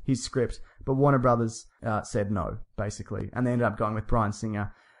his script, but Warner Brothers said no, basically, and they ended up going with Bryan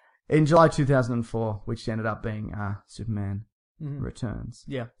Singer in July 2004, which ended up being Superman Returns.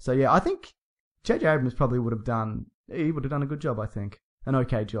 Yeah. So yeah, I think J.J. Abrams probably would have done a good job, I think. An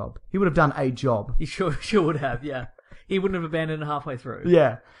okay job. He would have done a job. He sure would have, yeah. He wouldn't have abandoned it halfway through.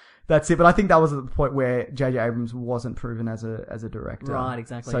 Yeah. That's it, but I think that was at the point where J.J. Abrams wasn't proven as a director. Right,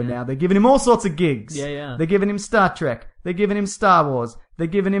 exactly. So now they're giving him all sorts of gigs. Yeah. They're giving him Star Trek. They're giving him Star Wars. They're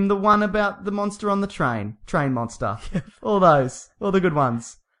giving him the one about the monster on the train monster. All those, all the good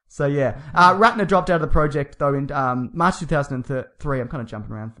ones. So yeah, Ratner dropped out of the project though in March 2003. I'm kind of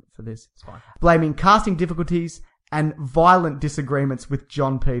jumping around for this. It's fine. Blaming casting difficulties and violent disagreements with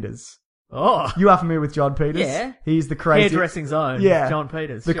John Peters. Oh. You are familiar with John Peters? Yeah. He's the craziest... Hairdressing's own. Yeah. John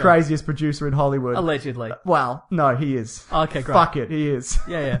Peters. The craziest producer in Hollywood. Allegedly. Well, no, he is. Okay, great. Fuck it, he is.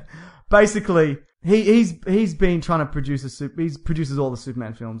 Yeah. Basically, he's been trying to produce he produces all the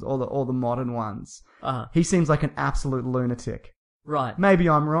Superman films, all the modern ones. Uh-huh. He seems like an absolute lunatic. Right. Maybe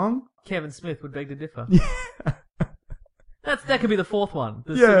I'm wrong. Kevin Smith would beg to differ. Yeah. That could be the fourth one.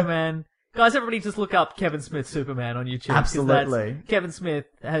 The Yeah. Superman... Guys, everybody just look up Kevin Smith Superman on YouTube. Absolutely. Kevin Smith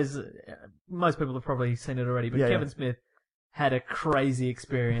has... most people have probably seen it already, but Kevin Smith had a crazy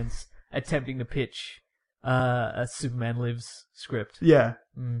experience attempting to pitch a Superman Lives script. Yeah.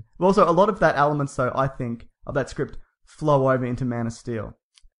 Well, also, a lot of that elements, though, I think, of that script flow over into Man of Steel.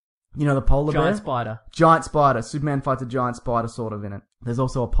 You know the polar bear? Giant spider. Superman fights a giant spider sort of in it. There's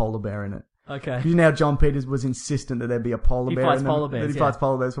also a polar bear in it. Okay. You know how John Peters was insistent that there be a polar bear in them? He fights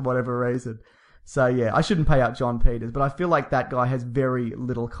polar bears for whatever reason. So yeah, I shouldn't pay out John Peters, but I feel like that guy has very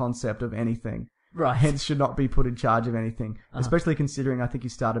little concept of anything. Right. Hence should not be put in charge of anything. Especially considering I think he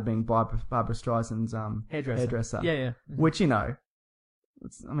started being Barbara Streisand's hairdresser. Yeah. Which, you know,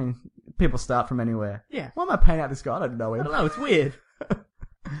 people start from anywhere. Yeah. Why am I paying out this guy? I don't know him. I don't know, it's weird.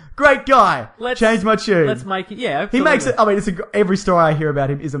 Great guy. Change my tune. Let's make it. Yeah, absolutely. He makes it. I mean, every story I hear about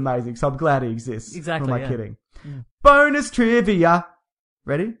him is amazing, so I'm glad he exists. Exactly. Who am I kidding? Bonus trivia.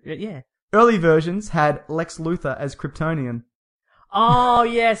 Ready? Yeah. Early versions had Lex Luthor as Kryptonian. Oh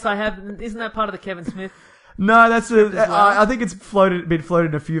yes, I have. Isn't that part of the Kevin Smith? No, that's I think it's been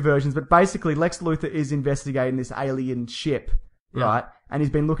floated in a few versions, but basically Lex Luthor is investigating this alien ship, right? And he's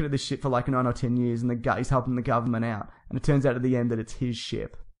been looking at this ship for like 9 or 10 years, and he's helping the government out. And it turns out at the end that it's his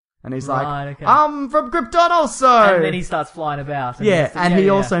ship. And he's like, I'm from Krypton also! And then he starts flying about. And he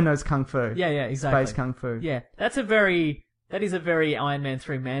also knows Kung Fu. Yeah, exactly. Space Kung Fu. Yeah, that is a very Iron Man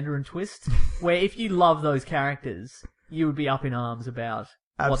 3 Mandarin twist, where if you love those characters, you would be up in arms about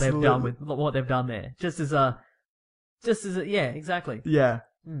what they've done there. Yeah, exactly. Yeah.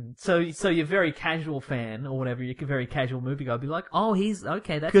 So you're a very casual fan or whatever, you're a very casual movie guy, be like, oh, he's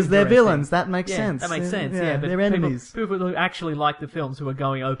okay. That's because they're villains. That makes sense. That makes sense. Yeah, but they're enemies. People who actually like the films who are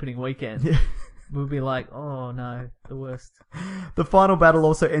going opening weekend will be like, oh no, the worst. The final battle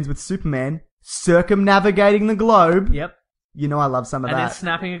also ends with Superman circumnavigating the globe. Yep. You know I love some of that. And then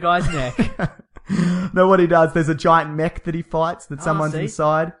snapping a guy's neck. No, what he does, there's a giant mech that he fights that someone's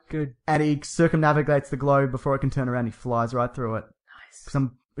inside. Good. And he circumnavigates the globe before it can turn around. He flies right through it. Nice. Because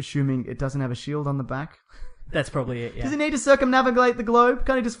I'm assuming it doesn't have a shield on the back. That's probably it, yeah. Does he need to circumnavigate the globe?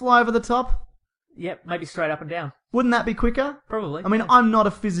 Can't he just fly over the top? Yep, maybe straight up and down. Wouldn't that be quicker? Probably. I mean, I'm not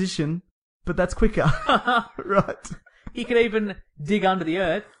a physician, but that's quicker. Right. He could even dig under the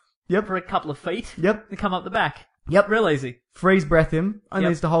earth. Yep. For a couple of feet. Yep. And come up the back. Yep. Real easy. Freeze breath him. Only Yep.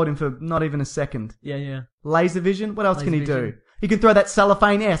 needs to hold him for not even a second. Yeah. Laser vision. What else Laser can he vision. do? He can throw that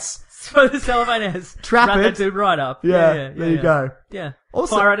cellophane S. Throw the cellophane S. Trap Wrap it. that dude right up. Yeah, there you go. Yeah.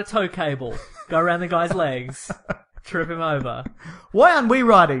 Also- Fire out a tow cable. Go around the guy's legs. Trip him over. Why aren't we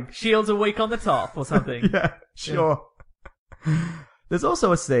riding? Shields are weak on the top or something. Yeah, sure. There's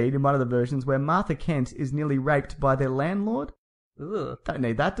also a scene in one of the versions where Martha Kent is nearly raped by their landlord. Ugh. Don't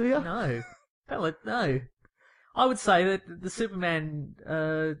need that, do you? No. No. I would say that the Superman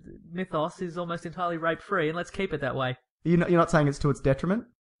mythos is almost entirely rape-free, and let's keep it that way. You're not saying it's to its detriment?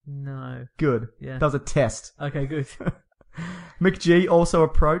 No. Good. Yeah. That was a test. Okay, good. McGee also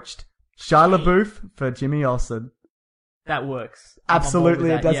approached Shia LaBeouf for Jimmy Olsen. That works.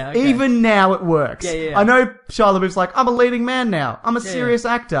 Absolutely it does. Yeah, okay. Even now it works. Yeah. I know Shia LaBeouf's like, I'm a leading man now. I'm a serious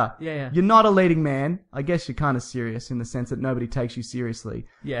actor. Yeah. You're not a leading man. I guess you're kind of serious in the sense that nobody takes you seriously.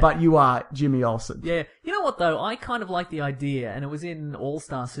 Yeah. But you are Jimmy Olsen. Yeah. You know what, though? I kind of like the idea, and it was in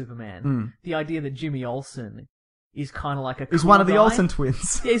All-Star Superman, the idea that Jimmy Olsen is kind of like a cool He's one of the guy. Olsen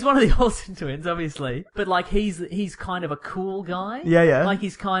twins. Yeah, he's one of the Olsen twins, obviously. But, like, he's kind of a cool guy. Yeah. Like,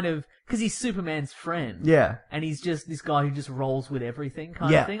 he's kind of... Because he's Superman's friend. Yeah. And he's just this guy who just rolls with everything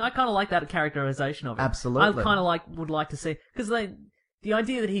kind of thing. I kind of like that characterization of him. Absolutely. I kind of would like to see... Because the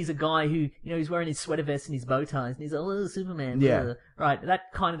idea that he's a guy who, he's wearing his sweater vest and his bow ties, and he's like, oh, Superman. Yeah. Right,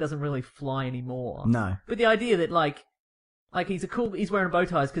 that kind of doesn't really fly anymore. No. But the idea that, like he's wearing bow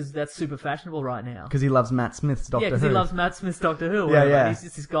ties because that's super fashionable right now. Because he loves Matt Smith's Doctor Who. Yeah, because he loves Matt Smith's Doctor Who. Yeah. He's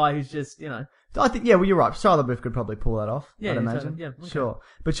just this guy who's just, I think, well, you're right. Shia LaBeouf could probably pull that off, I'd imagine. Okay. Sure.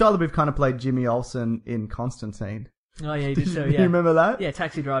 But Shia LaBeouf kind of played Jimmy Olsen in Constantine. Oh, yeah, he did so, Do yeah. you remember that? Yeah,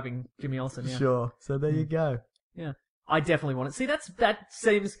 taxi driving Jimmy Olsen, yeah. Sure. So there you go. Yeah. I definitely want it.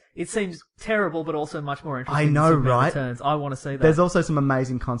 See, it seems terrible, but also much more interesting. I know, than Superman right? Returns. I want to see that. There's also some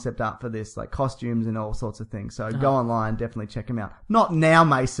amazing concept art for this, like costumes and all sorts of things. So go online, definitely check them out. Not now,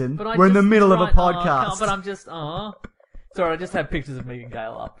 Mason. We're in the middle of a podcast. But I'm just, Sorry, I just have pictures of Megan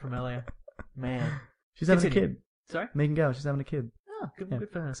Gale up from earlier. Man. She's having a kid. Sorry? Megan Gale, she's having a kid. Oh, good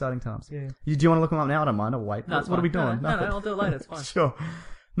for her. Exciting times. Yeah. Do you want to look them up now? I don't mind. I'll wait. No, it's what are we fine. doing? No, I'll do it later. It's fine. Sure.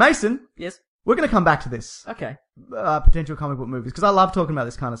 Mason, Yes? we're going to come back to this. Okay. Potential comic book movies, because I love talking about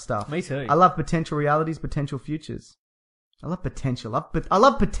this kind of stuff. Me too. I love potential realities, potential futures. I love potential. I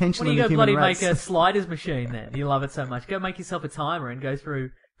love potential When in you the go human bloody race. make a sliders machine then? You love it so much. Go make yourself a timer and go through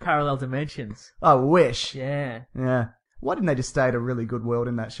parallel dimensions. I wish. Yeah. Yeah. Why didn't they just stay at a really good world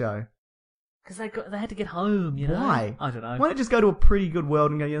in that show? Because they had to get home, you know? Why? I don't know. Why don't just go to a pretty good world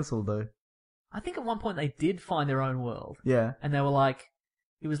and go, yes, we'll do. I think at one point they did find their own world. Yeah. And they were like,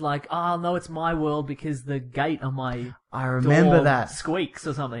 it was like, oh, no, it's my world because the gate on my I remember door that. squeaks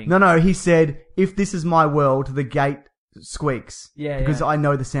or something. No, he said, if this is my world, the gate squeaks. Yeah, Because I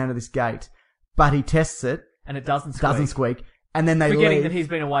know the sound of this gate. But he tests it. And it doesn't squeak. Doesn't squeak. And then they Forgetting leave. that he's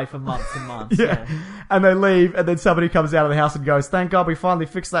been away for months and months. Yeah. And they leave, and then somebody comes out of the house and goes, thank God we finally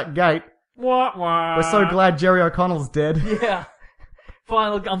fixed that gate. Wah, wah. We're so glad Jerry O'Connell's dead. Yeah.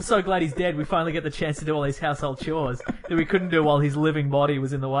 Finally, I'm so glad he's dead. We finally get the chance to do all these household chores that we couldn't do while his living body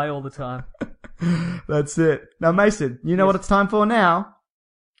was in the way all the time. That's it. Now, Mason, you know what it's time for now?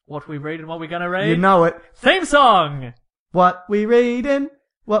 What we read and what we're going to read? You know it. Theme song! What we reading,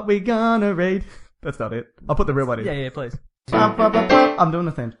 what we gonna read. That's not it. I'll put the real one in. Yeah, please. I'm doing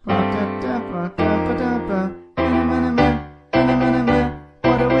the thing.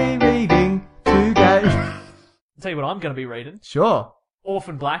 What are we reading today? I'll tell you what I'm going to be reading. Sure.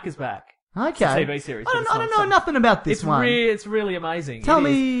 Orphan Black is back. Okay. It's a TV series. I don't know nothing about this one. It's really amazing. Tell It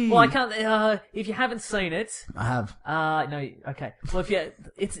is. me. Well, I can't. If you haven't seen it, I have. no. Okay. Well,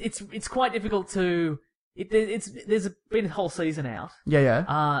 it's quite difficult to. There's been a whole season out.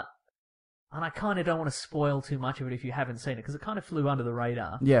 Yeah. And I kind of don't want to spoil too much of it if you haven't seen it because it kind of flew under the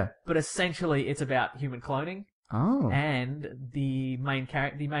radar. Yeah. But essentially, it's about human cloning. Oh. And the main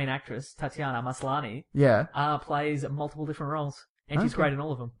actress Tatiana Maslany, Yeah. plays multiple different roles. And she's great in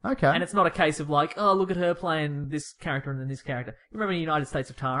all of them. Okay. And it's not a case of like, oh, look at her playing this character and then this character. You remember in United States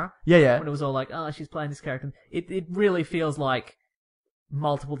of Tara? Yeah. When it was all like, oh, she's playing this character. It really feels like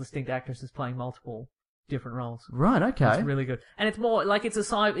multiple distinct actresses playing multiple different roles. Right, okay. It's really good. And it's more like it's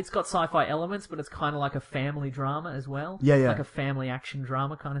got sci-fi elements, but it's kind of like a family drama as well. Yeah. Like a family action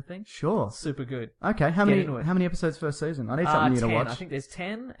drama kind of thing. Sure. It's super good. Okay, how many episodes first season? I need something new 10. to watch. I think there's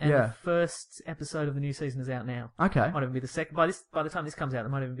 10, and the first episode of the new season is out now. Okay. Might even be the second. By the time this comes out, it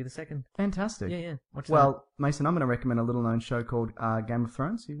might even be the second. Fantastic. Yeah. Watch that. Well, Mason, I'm going to recommend a little known show called Game of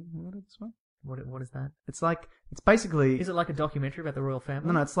Thrones. You heard of this one? What is that? It's basically. Is it like a documentary about the royal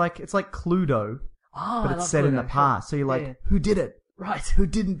family? No, it's like Cluedo. Oh, but I it's love set in the Cluedo, past. sure. So you're like, Yeah. who did it? Right. Who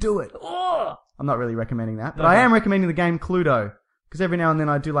didn't do it. Oh! I'm not really recommending that, but Okay. I am recommending the game Cluedo. Because every now and then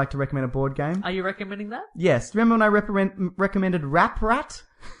I do like to recommend a board game. Are you recommending that? Yes. Remember when I recommended Rap Rat?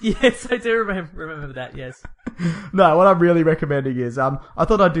 Yes, I do remember that, yes. No, what I'm really recommending is, I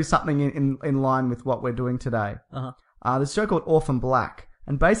thought I'd do something in line with what we're doing today. Uh-huh. There's a show called Orphan Black.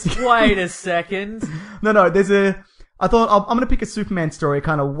 And basically... Wait a second. No, I thought I'm going to pick a Superman story, a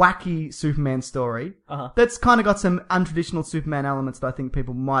kind of wacky Superman story. That's kind of got some untraditional Superman elements that I think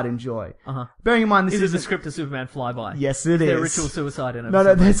people might enjoy. Bearing in mind this is the script of Superman Flyby. Yes, it is. There's ritual suicide in it.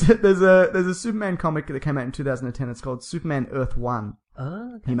 No, there's a Superman comic that came out in 2010. It's called Superman Earth 1.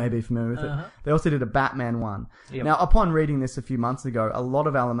 Oh, okay. You may be familiar with it. They also did a Batman one. Yep. Now, upon reading this a few months ago, a lot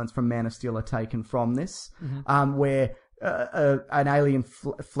of elements from Man of Steel are taken from this, where an alien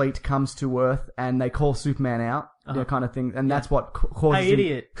fleet comes to Earth and they call Superman out, kind of thing, and that's what causes Hey,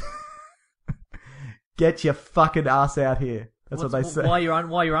 idiot. Get your fucking ass out here. That's what they say. Why your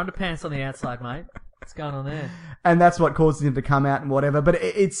underpants on the outside, mate? What's going on there? And that's what causes him to come out and whatever. But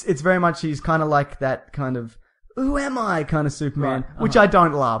it's very much, he's kind of like that kind of, who am I kind of Superman, right. which I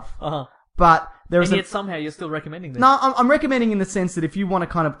don't love. But there is and yet somehow you're still recommending this. No, I'm recommending in the sense that if you want a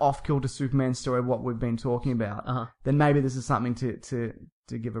kind of off-kilter Superman story, what we've been talking about, then maybe this is something to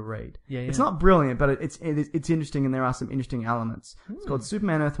give a read. Yeah. It's not brilliant, but it's interesting, and there are some interesting elements. It's called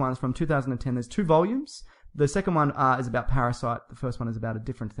Superman Earth 1. It's from 2010. There's 2 volumes. The second one is about Parasite. The first one is about a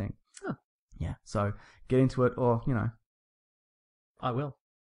different thing. Oh. Yeah, so get into it, or, I will.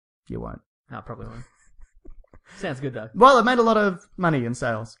 You won't. No, I probably won't. Sounds good, though. Well, it made a lot of money in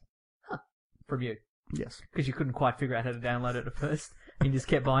sales. From you. Yes. Because you couldn't quite figure out how to download it at first. You just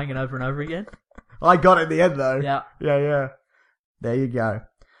kept buying it over and over again. I got it in the end, though. Yeah. Yeah. There you go.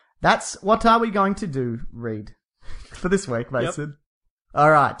 That's what are we going to do, Reed, for this week, Mason. Yep.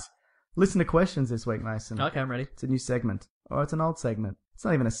 All right. Listen to questions this week, Mason. Okay, I'm ready. It's a new segment. Or it's an old segment. It's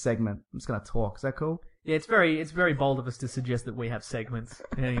not even a segment. I'm just going to talk. Is that cool? Yeah, it's very bold of us to suggest that we have segments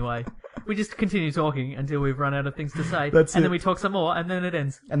in any way. We just continue talking until we've run out of things to say. Then we talk some more, and then it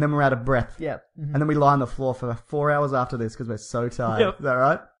ends. And then we're out of breath. Yeah. Mm-hmm. And then we lie on the floor for 4 hours after this because we're so tired. Yep. Is that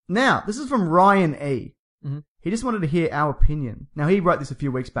right? Now, this is from Ryan E. Mm-hmm. He just wanted to hear our opinion. Now, he wrote this a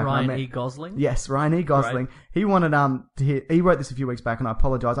few weeks back. Ryan E. Gosling? Yes, Ryan E. Gosling. Right. He wanted to hear. He wrote this a few weeks back, and I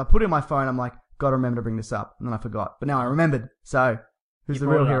apologize. I put it in my phone. I'm like, gotta remember to bring this up, and then I forgot. But now I remembered. So, who's the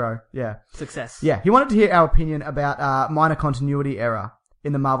real hero? Yeah. Success. Yeah, he wanted to hear our opinion about minor continuity error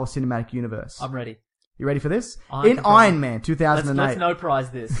in the Marvel Cinematic Universe. I'm ready. You ready for this? In Iron Man 2008. Let's no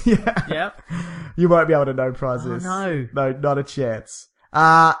prize this. Yeah. Yep. You won't be able to no prize this. No. No, not a chance.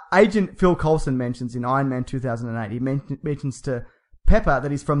 Agent Phil Coulson mentions in Iron Man 2008, he mentions to Pepper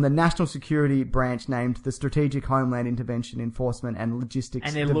that he's from the National Security Branch named the Strategic Homeland Intervention Enforcement and Logistics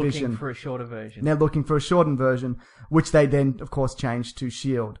Division. And they're looking for a shorter version. They're looking for a shortened version, which they then, of course, changed to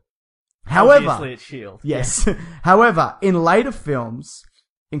S.H.I.E.L.D. However, obviously it's S.H.I.E.L.D. Yes. Yeah. However, in later films,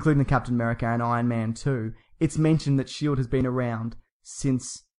 including the Captain America and Iron Man 2, it's mentioned that S.H.I.E.L.D. has been around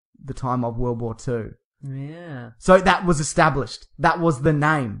since the time of World War II. Yeah. So that was established. That was the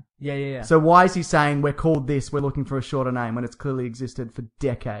name. Yeah. So why is he saying we're called this, we're looking for a shorter name when it's clearly existed for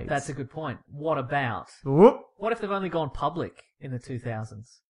decades? That's a good point. What about? Whoop. What if they've only gone public in the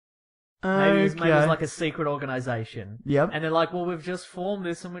 2000s? Okay. Maybe it was like a secret organization. Yep. And they're like, well, we've just formed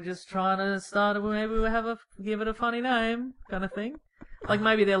this and we're just trying to start it. Maybe we'll give it a funny name kind of thing. Like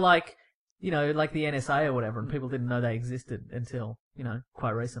maybe they're like, like the NSA or whatever, and people didn't know they existed until,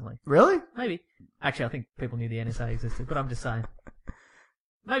 quite recently. Really? Maybe. Actually, I think people knew the NSA existed, but I'm just saying.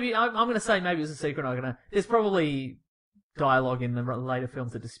 Maybe, I'm going to say maybe it was a secret organization. There's probably dialogue in the later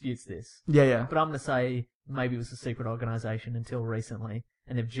films that disputes this. Yeah. But I'm going to say maybe it was a secret organization until recently,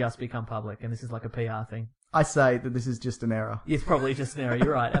 and they've just become public, and this is like a PR thing. I say that this is just an error. It's probably just an error.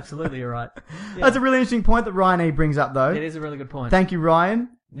 You're right. Absolutely, you're right. Yeah. That's a really interesting point that Ryan E. brings up, though. It is a really good point. Thank you, Ryan.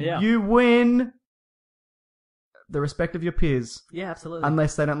 Yeah. You win the respect of your peers. Yeah, absolutely.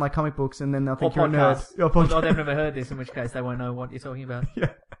 Unless they don't like comic books, and then they'll think you're podcasts. a nerd. Or they've never heard this, in which case they won't know what you're talking about.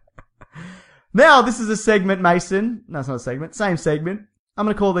 Yeah. Now, this is a segment, Mason. No, it's not a segment. Same segment. I'm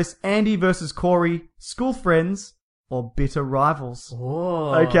going to call this Andy versus Corey, school friends or bitter rivals.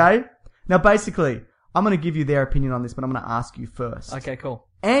 Oh. Okay? Now, basically, I'm going to give you their opinion on this, but I'm going to ask you first. Okay, cool.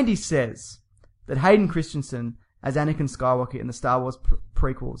 Andy says that Hayden Christensen as Anakin Skywalker in the Star Wars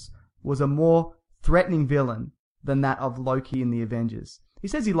prequels was a more threatening villain than that of Loki in the Avengers. He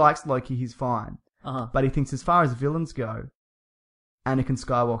says he likes Loki, he's fine. But he thinks as far as villains go, Anakin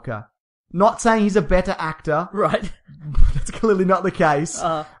Skywalker, not saying he's a better actor. Right. That's clearly not the case.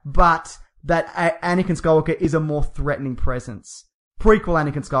 But that Anakin Skywalker is a more threatening presence Prequel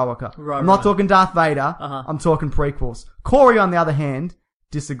Anakin Skywalker. Right, I'm not talking Darth Vader. Uh-huh. I'm talking prequels. Corey, on the other hand,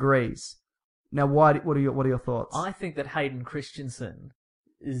 disagrees. Now, what are your thoughts? I think that Hayden Christensen's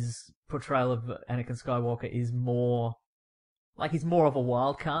portrayal of Anakin Skywalker is more... Like, he's more of a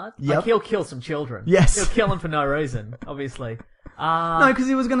wild card. Yep. Like, he'll kill some children. Yes. He'll kill them for no reason, obviously. No, because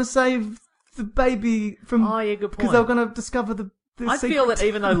he was going to save the baby from... Oh, yeah, good point. Because they were going to discover the I feel secret. that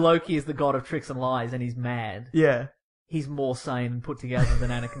even though Loki is the god of tricks and lies and he's mad, Yeah. he's more sane and put together than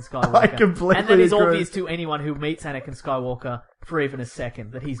Anakin Skywalker. I completely And that is agree. obvious to anyone who meets Anakin Skywalker for even a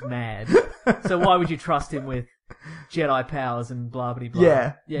second that he's mad. So why would you trust him with Jedi powers and blah blah blah?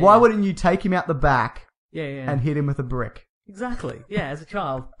 Yeah. Why wouldn't you take him out the back Yeah. and hit him with a brick? Exactly. Yeah, as a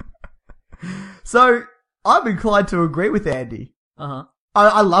child. So, I'm inclined to agree with Andy. Uh-huh.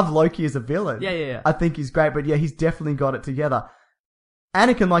 I love Loki as a villain. Yeah. I think he's great, but yeah, he's definitely got it together.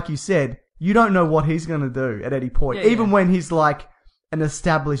 Anakin, like you said, you don't know what he's going to do at any point. Yeah, Even when he's like an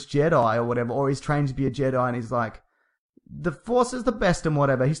established Jedi or whatever, or he's trained to be a Jedi and he's like, the Force is the best and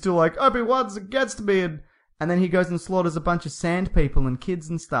whatever. He's still like, Obi-Wan's against me, and then he goes and slaughters a bunch of sand people and kids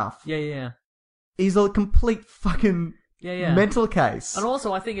and stuff. Yeah. He's a complete fucking Yeah. mental case. And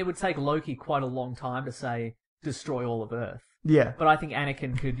also, I think it would take Loki quite a long time to say, destroy all of Earth. Yeah. But I think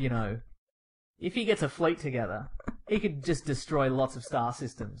Anakin could, if he gets a fleet together, he could just destroy lots of star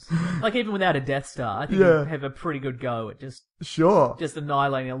systems. Like, even without a Death Star, I think he'd have a pretty good go at just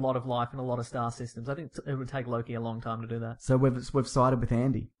annihilating a lot of life and a lot of star systems. I think it would take Loki a long time to do that. So we've sided with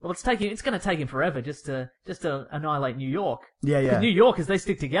Andy. Well, it's going to take him forever just to annihilate New York. Yeah. 'Cause New Yorkers, they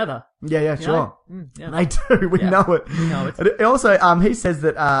stick together. Yeah, sure. Yeah. They do. We know it. We know it. And also, he says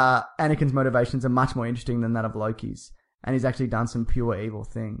that Anakin's motivations are much more interesting than that of Loki's, and he's actually done some pure evil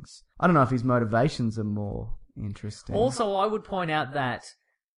things. I don't know if his motivations are more interesting. Also, I would point out that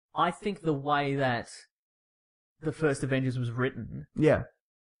I think the way that the first Avengers was written, yeah,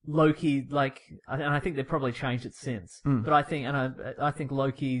 Loki, and I think they've probably changed it since, but I think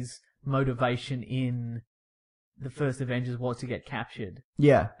Loki's motivation in the first Avengers was to get captured.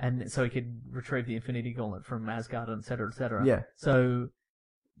 Yeah. And so he could retrieve the Infinity Gauntlet from Asgard, et cetera, et cetera. Yeah. So,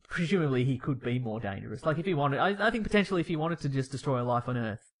 presumably he could be more dangerous. Like, if he wanted, I think potentially if he wanted to just destroy a life on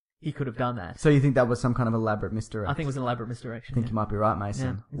Earth, he could have done that. So you think that was some kind of elaborate misdirection? I think it was an elaborate misdirection. I think you might be right, Mason.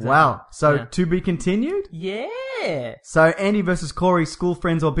 Yeah, exactly. Wow. So, Yeah. to be continued? Yeah! So, Andy versus Corey, school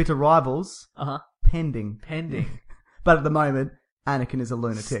friends or bitter rivals? Uh-huh. Pending. But at the moment, Anakin is a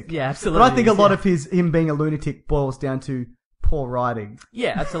lunatic. Yeah, absolutely. But I think a lot of him being a lunatic boils down to poor writing.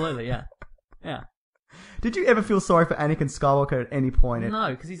 Yeah, absolutely, yeah. Yeah. Did you ever feel sorry for Anakin Skywalker at any point? No,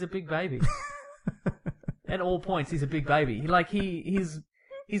 because he's a big baby. At all points, he's a big baby.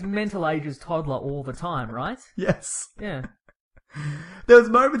 His mental age is toddler all the time, right? Yes. Yeah. There was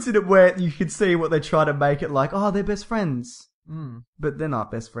moments in it where you could see what they try to make it like, oh, they're best friends. But they're not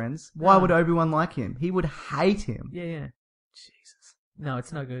best friends. Why would Obi-Wan like him? He would hate him. Yeah. Jesus. No,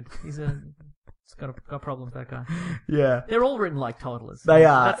 it's no good. He's got problems, that guy. Yeah. They're all written like toddlers. They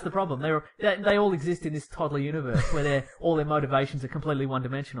are. That's the problem. They all exist in this toddler universe where all their motivations are completely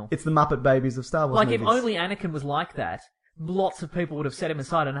one-dimensional. It's the Muppet Babies of Star Wars Like, movies. if only Anakin was like that, lots of people would have set him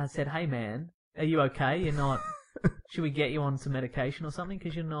aside and said, hey man, are you okay? You're not... Should we get you on some medication or something?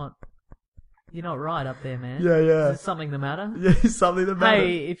 Because you're not right up there, man. Yeah. Is there something the matter? Yeah, something the matter.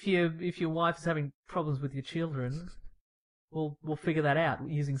 Hey, if your wife is having problems with your children, we'll figure that out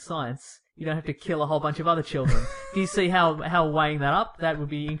using science. You don't have to kill a whole bunch of other children. Do you see how weighing that up, that would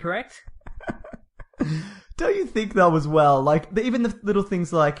be incorrect? Don't you think, though, as well, like, even the little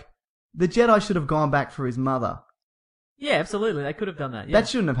things like, the Jedi should have gone back for his mother. Yeah, absolutely. They could have done that. Yeah. That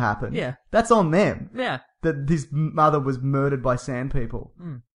shouldn't have happened. Yeah. That's on them. Yeah. That his mother was murdered by sand people.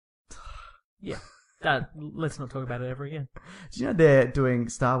 Yeah. Let's not talk about it ever again. Do you know they're doing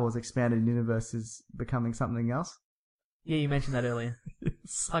Star Wars Expanded Universe is becoming something else? Yeah, you mentioned that earlier.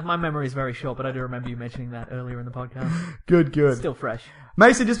 Yes. Like, my memory is very short, but I do remember you mentioning that earlier in the podcast. Good. Still fresh.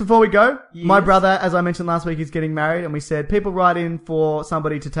 Mason, just before we go, Yes. my brother, as I mentioned last week, is getting married, and we said people write in for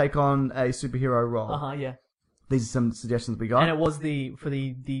somebody to take on a superhero role. Yeah. These are some suggestions we got. And it was the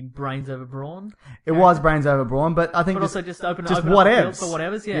brains over brawn. It was brains over brawn, but I think But also just open just up the field whatevs. for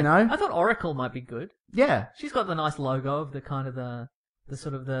whatevers, yeah. You know? I thought Oracle might be good. Yeah. She's got the nice logo of the kind of the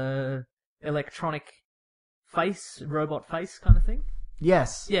sort of the electronic face, robot face kind of thing.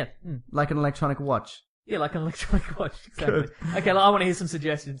 Yes. Yeah. Like an electronic watch. Yeah, like an electronic watch. Exactly. Good. Okay, I want to hear some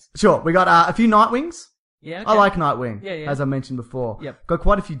suggestions. Sure. We got a few Nightwings. Yeah, okay. I like Nightwing. Yeah. As I mentioned before. Yep. Got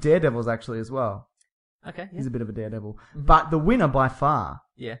quite a few Daredevils actually as well. Okay, yeah. He's a bit of a daredevil. But the winner by far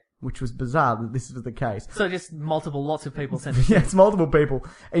Yeah. which was bizarre that this was the case. So just lots of people sent it. Yeah, it's multiple people,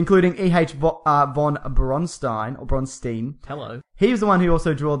 including E.H. von Bronstein. Hello. He was the one who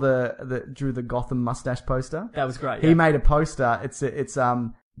also drew the Gotham mustache poster. That was great. He made a poster. It's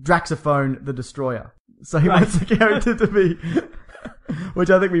Draxophone the Destroyer. So he wants the character to be, which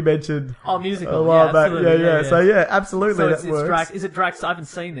I think we mentioned. Oh, musical. A while back. Absolutely. Yeah. So yeah, absolutely. So that works. Drax. Is it Drax? I haven't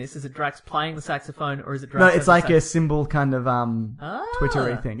seen this. Is it Drax playing the saxophone, or is it Drax? No, it's like a symbol kind of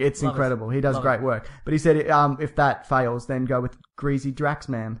Twittery thing. It's Love incredible. it. He does Love great it. work. But he said if that fails, then go with Greasy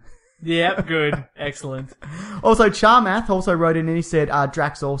Draxman. Yep, good. Excellent. Also, Charmath also wrote in and he said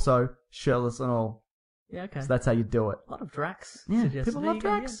Drax also shirtless and all. Yeah, okay. So that's how you do it. A lot of Drax. Yeah, suggested. people love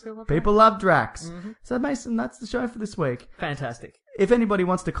There you go. Drax. Yeah, People love Drax. Mm-hmm. So Mason, that's the show for this week. Fantastic. If anybody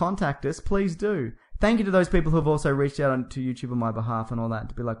wants to contact us, please do. Thank you to those people who have also reached out to YouTube on my behalf and all that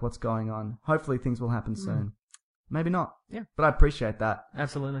to be like, what's going on? Hopefully things will happen soon. Maybe not. Yeah. But I appreciate that.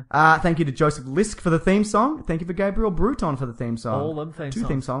 Absolutely. Thank you to Joseph Lisk for the theme song. Thank you for Gabriel Bruton for the theme song. All them theme Two songs.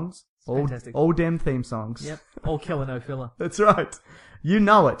 theme songs. Fantastic. All dem theme songs. Yep. All killer, no filler. That's right. You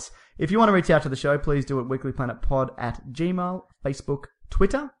know it. If you want to reach out to the show, please do it weeklyplanetpod@gmail, Facebook,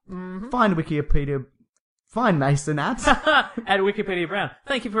 Twitter. Mm-hmm. Find Mason at at Wikipedia Brown.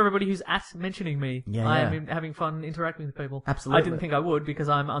 Thank you for everybody who's mentioning me. Yeah, I yeah. am having fun interacting with people. Absolutely. I didn't think I would because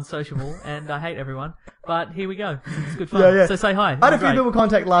I'm unsociable and I hate everyone. But here we go. It's good fun. Yeah. So say hi. I had a few people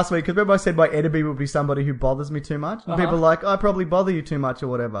contact last week because remember I said my enemy would be somebody who bothers me too much. And people are like, I probably bother you too much or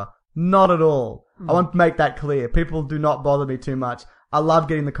whatever. Not at all. I want to make that clear. People do not bother me too much. I love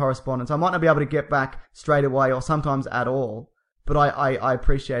getting the correspondence. I might not be able to get back straight away or sometimes at all, but I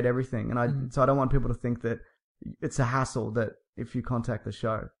appreciate everything. And so I don't want people to think that it's a hassle that if you contact the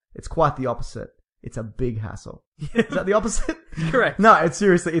show. It's quite the opposite. It's a big hassle. Is that the opposite? Correct. No, it's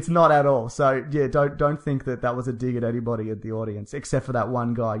not at all. So yeah, don't think that was a dig at anybody at the audience, except for that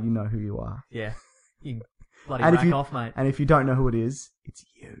one guy. You know who you are. Yeah. You can bloody rack off, mate. And if you don't know who it is, it's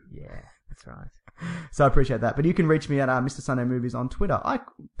you. Yeah, that's right. So I appreciate that. But you can reach me at Mr. Sunday Movies on Twitter. I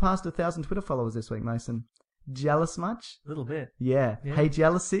passed 1,000 Twitter followers this week, Mason. Jealous much? A little bit. Yeah. Hey,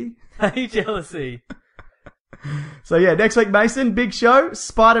 jealousy? Hey, jealousy. So yeah, next week, Mason, big show,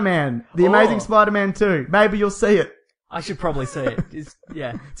 Spider-Man. The Amazing Spider-Man 2. Maybe you'll see it. I should probably see it. It's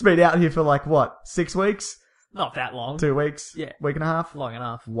been out here for like, what, 6 weeks? Not that long. 2 weeks? Yeah. Week and a half? Long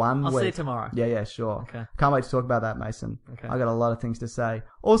enough. 1 week. I'll see you tomorrow. Yeah, sure. Okay. Can't wait to talk about that, Mason. Okay. I got a lot of things to say.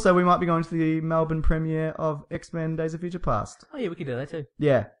 Also, we might be going to the Melbourne premiere of X-Men Days of Future Past. Oh yeah, we could do that too.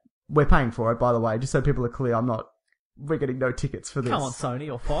 Yeah. We're paying for it, by the way, just so people are clear. We're getting no tickets for this. Come on, Sony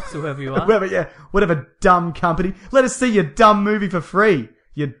or Fox, whoever you are. Whatever dumb company. Let us see your dumb movie for free,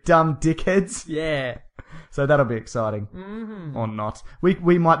 you dumb dickheads. Yeah. So that'll be exciting. Mm-hmm. Or not.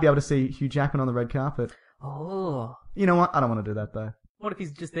 We might be able to see Hugh Jackman on the red carpet. Oh. You know what? I don't want to do that, though. What if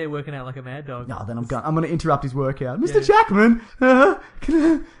he's just there working out like a mad dog? No, then I'm going to interrupt his workout. Mr. Jackman, can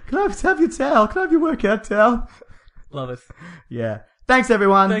I have your towel? Can I have your workout towel? Love it. Yeah. Thanks,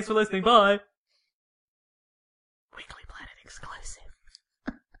 everyone. Thanks for listening. Bye. Weekly Planet exclusive.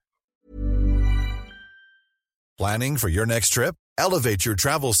 Planning for your next trip? Elevate your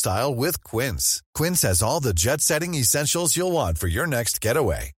travel style with Quince. Quince has all the jet-setting essentials you'll want for your next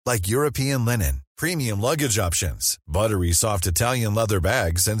getaway, like European linen, premium luggage options, buttery soft Italian leather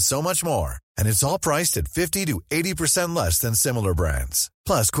bags, and so much more. And it's all priced at 50 to 80% less than similar brands.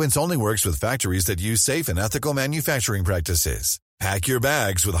 Plus, Quince only works with factories that use safe and ethical manufacturing practices. Pack your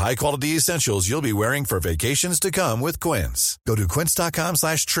bags with high-quality essentials you'll be wearing for vacations to come with Quince. Go to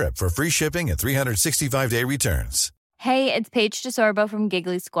quince.com/trip for free shipping and 365-day returns. Hey, it's Paige DeSorbo from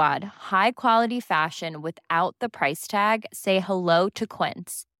Giggly Squad. High quality fashion without the price tag. Say hello to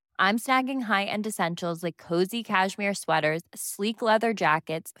Quince. I'm snagging high-end essentials like cozy cashmere sweaters, sleek leather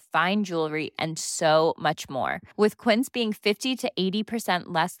jackets, fine jewelry, and so much more. With Quince being 50 to 80%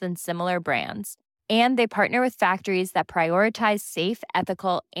 less than similar brands. And they partner with factories that prioritize safe,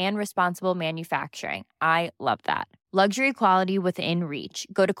 ethical, and responsible manufacturing. I love that. Luxury quality within reach.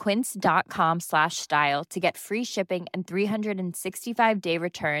 Go to quince.com/style to get free shipping and 365-day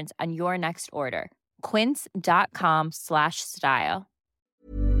returns on your next order. Quince.com/style.